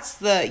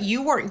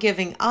 You weren't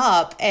giving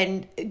up,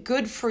 and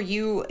good for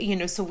you,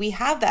 so we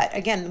have that,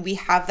 again, we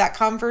have that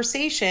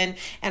conversation,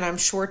 and I'm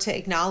sure to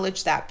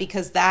acknowledge that,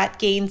 because that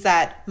gains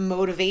that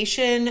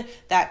motivation,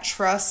 that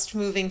trust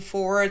moving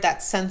forward,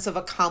 that sense of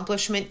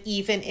accomplishment,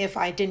 even if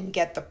I didn't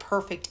get the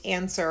perfect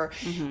answer,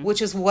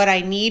 which is what I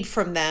need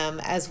from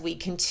them as we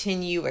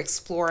continue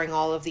exploring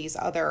all of these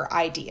other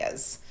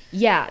ideas.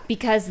 Yeah,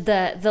 because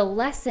the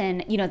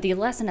lesson, the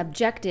lesson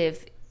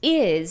objective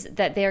is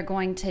that they're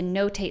going to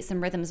notate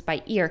some rhythms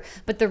by ear.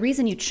 But the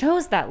reason you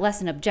chose that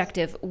lesson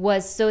objective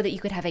was so that you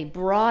could have a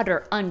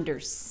broader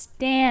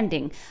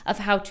understanding of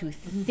how to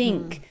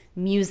think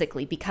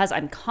musically, because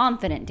I'm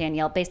confident,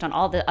 Danielle, based on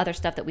all the other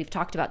stuff that we've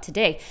talked about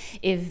today,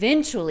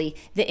 eventually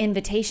the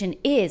invitation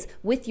is,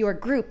 with your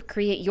group,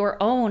 create your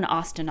own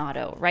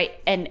ostinato, right?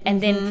 And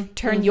then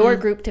turn your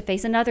group to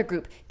face another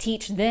group,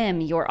 teach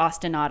them your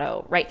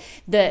ostinato, right?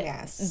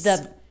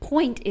 The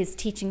point is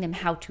teaching them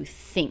how to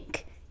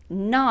think,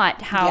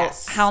 not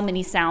how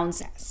many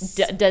sounds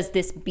does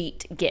this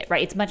beat get,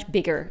 right? It's much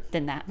bigger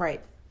than that.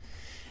 Right.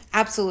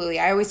 Absolutely.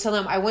 I always tell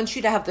them, I want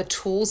you to have the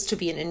tools to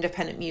be an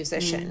independent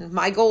musician.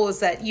 My goal is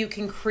that you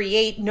can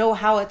know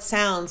how it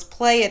sounds,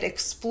 play it,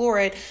 explore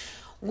it,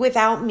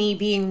 without me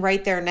being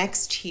right there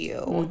next to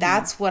you.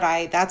 That's what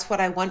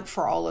I want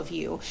for all of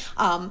you.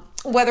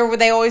 Whether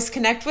they always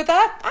connect with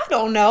that, I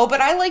don't know, but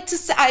I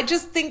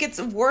just think it's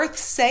worth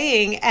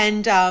saying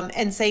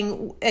and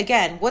saying,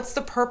 again, what's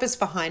the purpose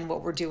behind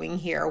what we're doing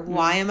here?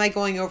 Why am I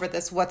going over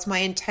this? What's my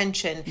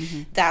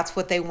intention? That's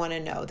what they want to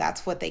know.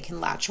 That's what they can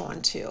latch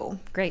on to.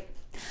 Great.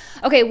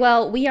 Okay,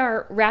 well, we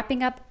are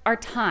wrapping up our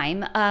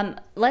time.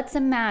 Let's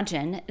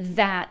imagine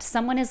that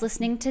someone is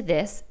listening to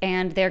this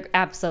and they're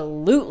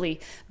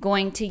absolutely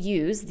going to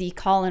use the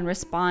call and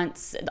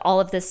response, all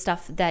of this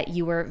stuff that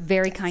you were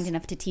very kind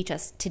enough to teach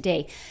us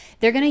today.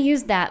 They're going to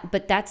use that,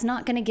 but that's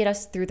not going to get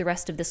us through the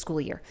rest of the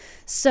school year.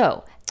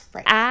 So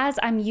as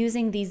I'm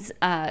using these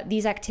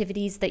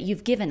activities that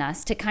you've given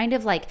us to kind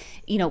of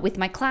with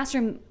my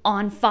classroom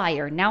on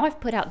fire, now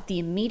I've put out the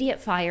immediate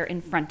fire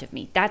in front of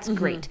me. That's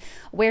great.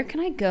 Where can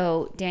I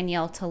go,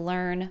 Danielle, to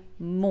learn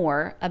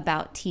more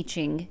about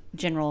teaching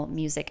general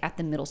music at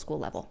the middle school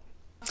level?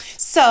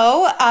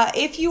 So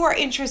if you are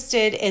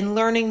interested in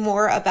learning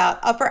more about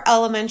upper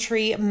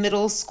elementary,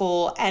 middle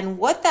school, and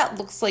what that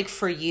looks like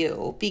for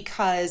you,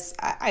 because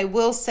I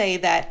will say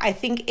that I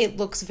think it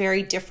looks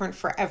very different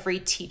for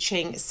every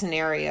teaching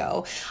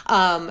scenario.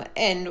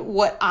 And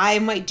what I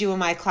might do in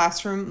my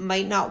classroom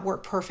might not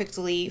work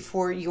perfectly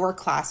for your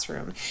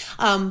classroom.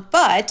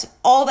 But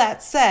all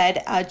that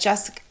said,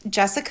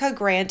 Jessica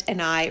Grant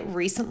and I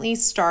recently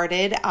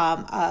started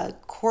a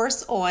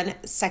course on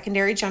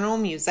secondary general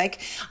music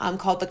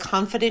called the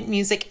Confident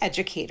Music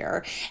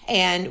Educator.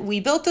 And we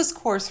built this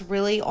course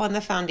really on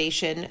the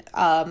foundation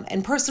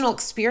and personal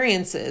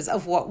experiences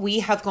of what we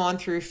have gone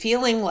through,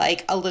 feeling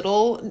like a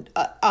little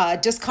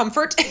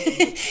discomfort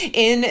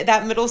in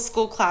that middle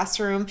school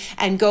classroom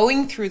and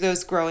going through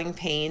those growing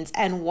pains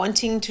and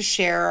wanting to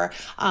share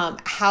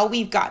how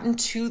we've gotten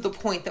to the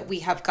point that we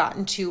have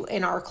gotten to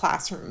in our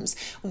classrooms,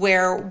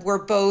 where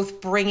we're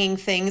both bringing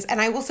things, and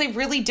I will say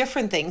really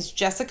different things.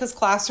 Jessica's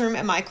classroom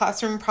and my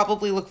classroom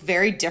probably look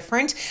very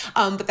different,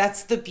 but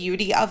that's the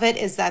beauty of it,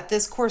 is that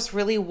this course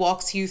really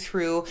walks you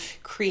through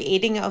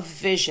creating a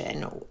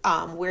vision.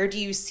 Where do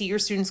you see your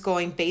students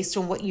going based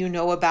on what you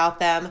know about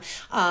them,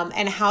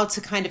 and how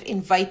to kind of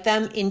invite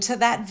them into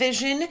that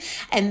vision,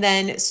 and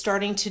then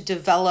starting to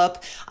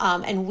develop,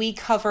 and we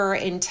cover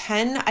in 9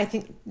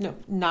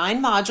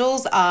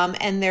 modules,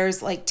 and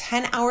there's like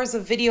 10 hours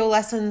of video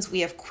lessons. We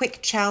have quick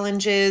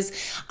challenges,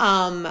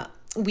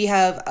 We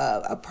have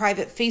a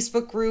private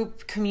Facebook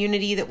group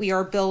community that we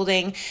are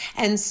building.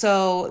 And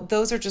so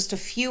those are just a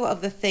few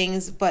of the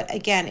things. But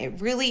again,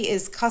 it really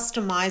is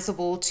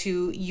customizable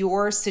to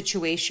your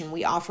situation.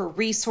 We offer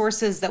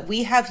resources that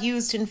we have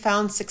used and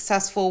found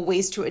successful,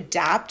 ways to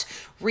adapt,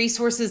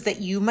 resources that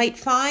you might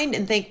find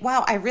and think,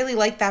 wow, I really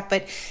like that.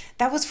 But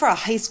that was for a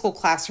high school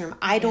classroom.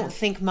 I don't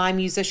think my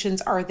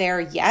musicians are there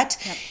yet.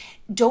 Yep.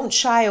 Don't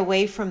shy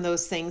away from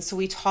those things. So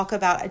we talk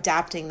about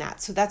adapting that.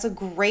 So that's a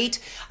great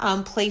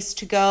place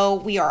to go.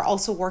 We are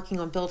also working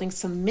on building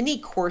some mini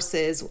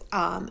courses.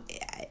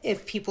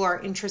 If people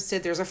are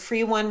interested, there's a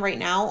free one right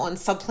now on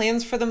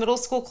subplans for the middle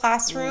school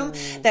classroom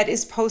that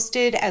is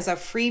posted as a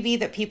freebie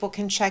that people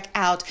can check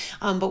out.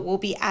 But we'll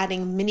be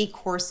adding mini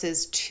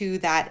courses to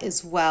that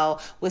as well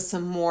with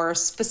some more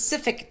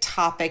specific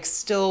topics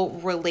still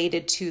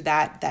related to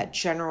that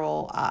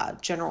general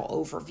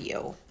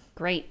overview.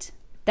 Great.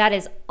 That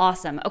is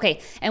awesome. Okay.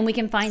 And we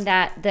can find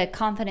that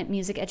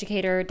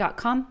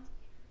theconfidentmusiceducator.com.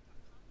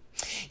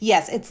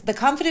 Yes, it's the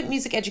Confident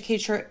Music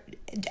Educator,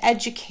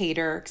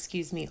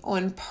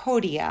 on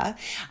Podia.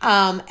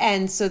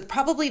 And so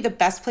probably the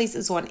best place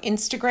is on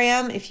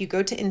Instagram. If you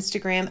go to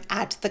Instagram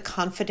at the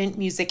Confident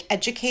Music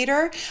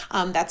Educator,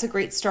 that's a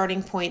great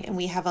starting point. And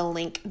we have a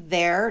link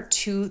there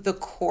to the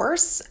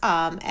course.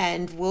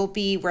 And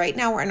right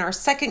now we're in our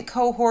second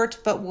cohort,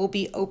 but we'll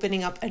be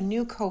opening up a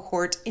new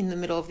cohort in the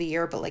middle of the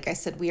year. But like I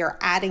said, we are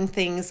adding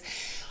things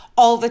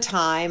all the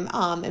time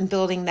and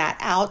building that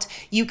out.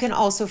 You can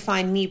also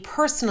find me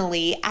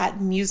personally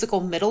at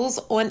Musical Middles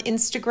on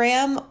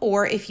Instagram,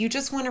 or if you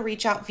just want to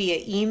reach out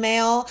via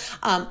email,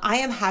 I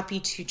am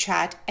happy to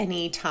chat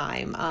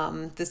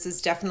anytime. This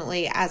is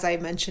definitely, as I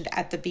mentioned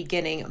at the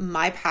beginning,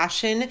 my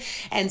passion.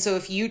 And so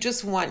if you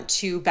just want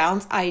to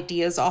bounce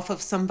ideas off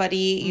of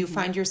somebody, you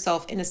find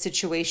yourself in a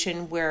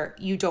situation where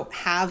you don't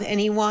have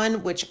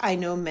anyone, which I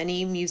know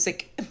many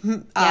music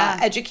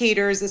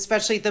educators,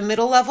 especially at the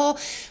middle level,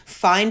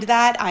 find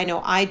that. I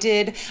know I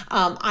did.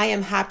 I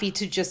am happy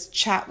to just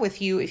chat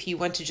with you if you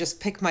want to just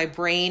pick my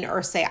brain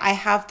or say, I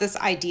have this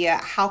idea.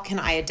 How can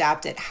I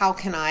adapt it? How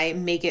can I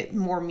make it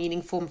more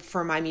meaningful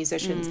for my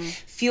musicians?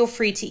 Feel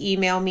free to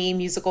email me,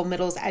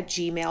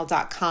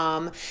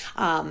 musicalmiddles@gmail.com,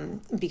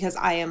 because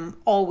I am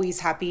always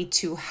happy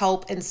to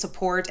help and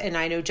support. And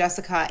I know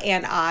Jessica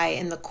and I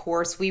in the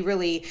course,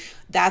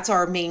 that's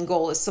our main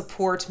goal, is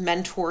support,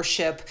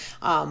 mentorship.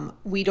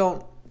 We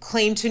don't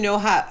claim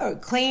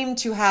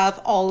to have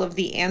all of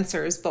the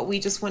answers, but we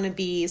just want to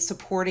be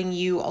supporting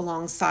you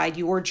alongside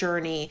your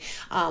journey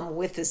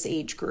with this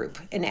age group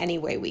in any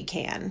way we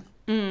can.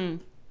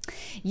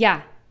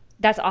 Yeah,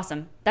 that's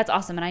awesome. That's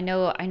awesome. And I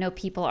know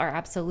people are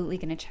absolutely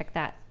going to check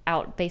that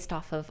out based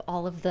off of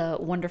all of the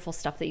wonderful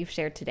stuff that you've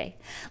shared today.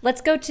 Let's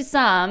go to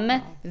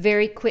some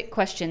very quick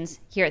questions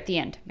here at the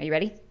end. Are you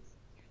ready?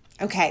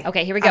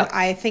 Okay, here we go.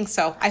 I think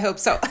so. I hope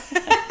so.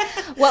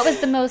 What was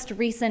the most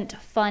recent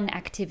fun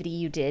activity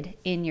you did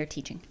in your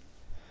teaching?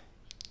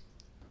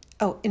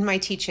 Oh, in my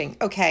teaching.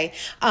 Okay.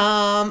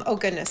 Oh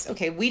goodness.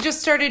 Okay. We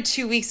just started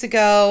 2 weeks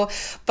ago,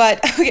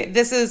 but okay,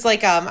 this is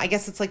like, I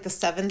guess it's like the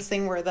sevens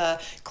thing where the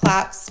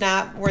clap,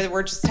 snap, where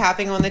we're just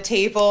tapping on the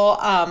table.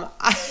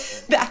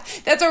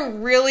 That's a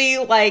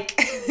really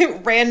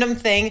random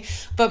thing,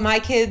 but my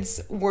kids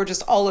were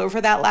just all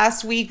over that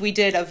last week. We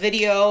did a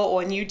video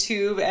on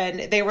YouTube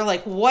and they were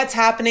like, what's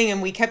happening?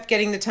 And we kept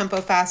getting the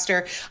tempo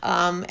faster.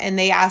 And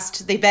they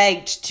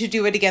begged to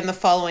do it again the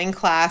following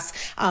class.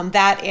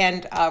 That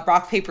and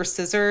rock, paper,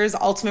 scissors,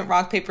 ultimate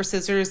rock, paper,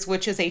 scissors,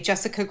 which is a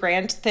Jessica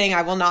Grant thing.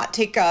 I will not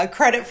take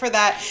credit for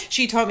that.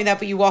 She taught me that,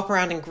 but you walk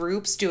around in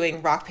groups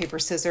doing rock, paper,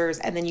 scissors,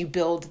 and then you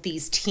build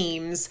these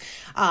teams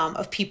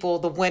of people,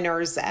 the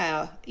winners,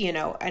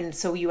 and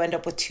so you end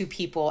up with two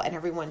people and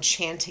everyone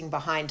chanting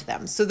behind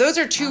them. So those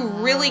are two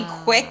really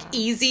quick,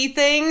 easy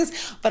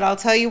things, but I'll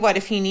tell you what,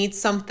 if you need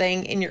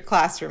something in your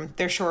classroom,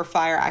 they're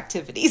surefire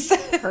activities.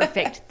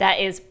 Perfect.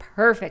 That is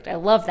perfect. I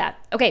love that.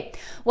 Okay.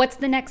 What's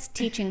the next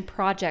teaching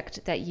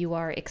project that you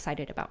are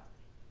excited about?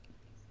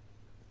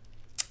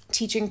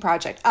 Teaching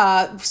project.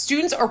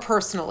 Students or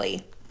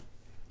personally?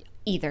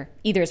 Either.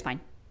 Either is fine.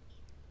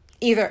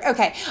 Either.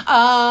 Okay.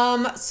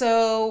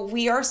 So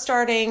we are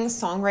starting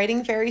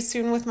songwriting very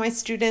soon with my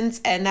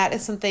students, and that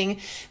is something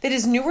that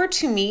is newer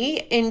to me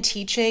in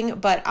teaching,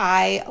 but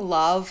I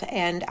love,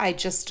 and I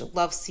just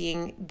love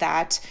seeing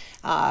that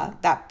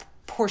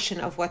portion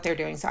of what they're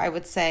doing. So I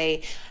would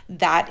say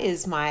that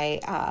is my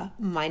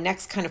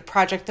next kind of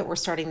project that we're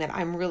starting that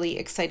I'm really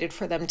excited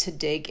for them to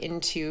dig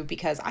into,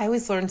 because I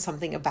always learn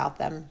something about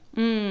them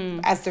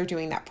as they're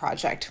doing that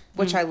project,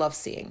 which I love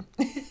seeing.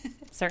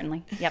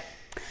 Certainly. Yep.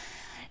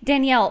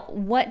 Danielle,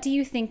 what do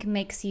you think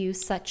makes you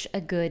such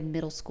a good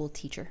middle school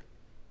teacher?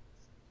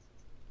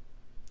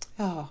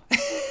 Oh,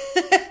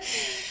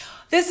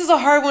 This is a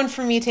hard one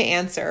for me to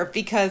answer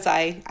because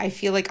I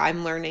feel like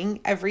I'm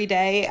learning every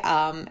day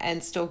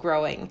and still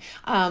growing.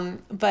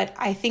 But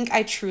I think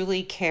I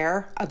truly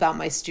care about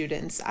my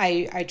students.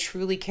 I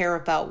truly care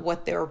about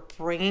what they're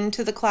bringing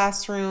to the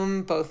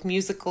classroom, both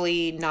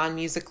musically,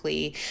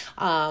 non-musically.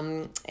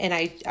 And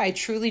I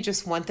truly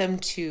just want them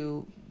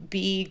to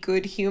be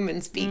good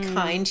humans, be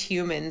kind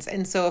humans.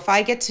 And so if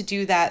I get to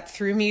do that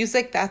through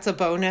music, that's a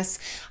bonus.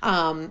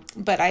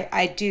 But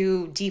I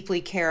do deeply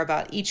care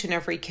about each and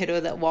every kiddo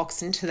that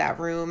walks into that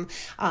room.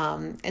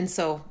 And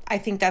so I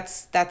think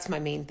that's my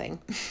main thing.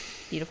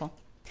 Beautiful.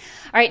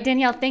 All right,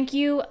 Danielle, thank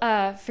you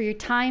for your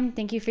time.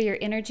 Thank you for your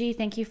energy.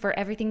 Thank you for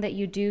everything that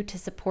you do to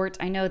support.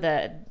 I know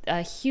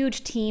a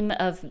huge team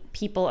of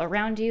people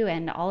around you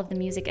and all of the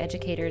music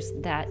educators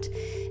that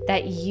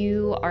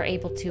you are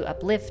able to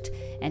uplift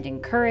and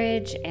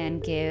encourage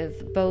and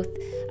give both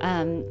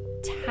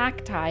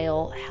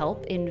tactile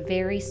help in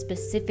very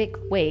specific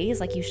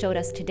ways, like you showed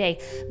us today,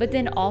 but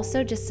then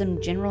also just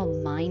some general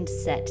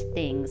mindset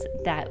things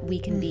that we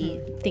can be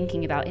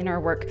thinking about in our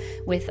work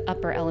with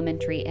upper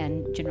elementary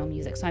and general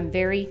music. So I'm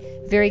very,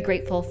 very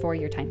grateful for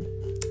your time.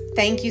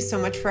 Thank you so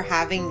much for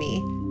having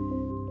me.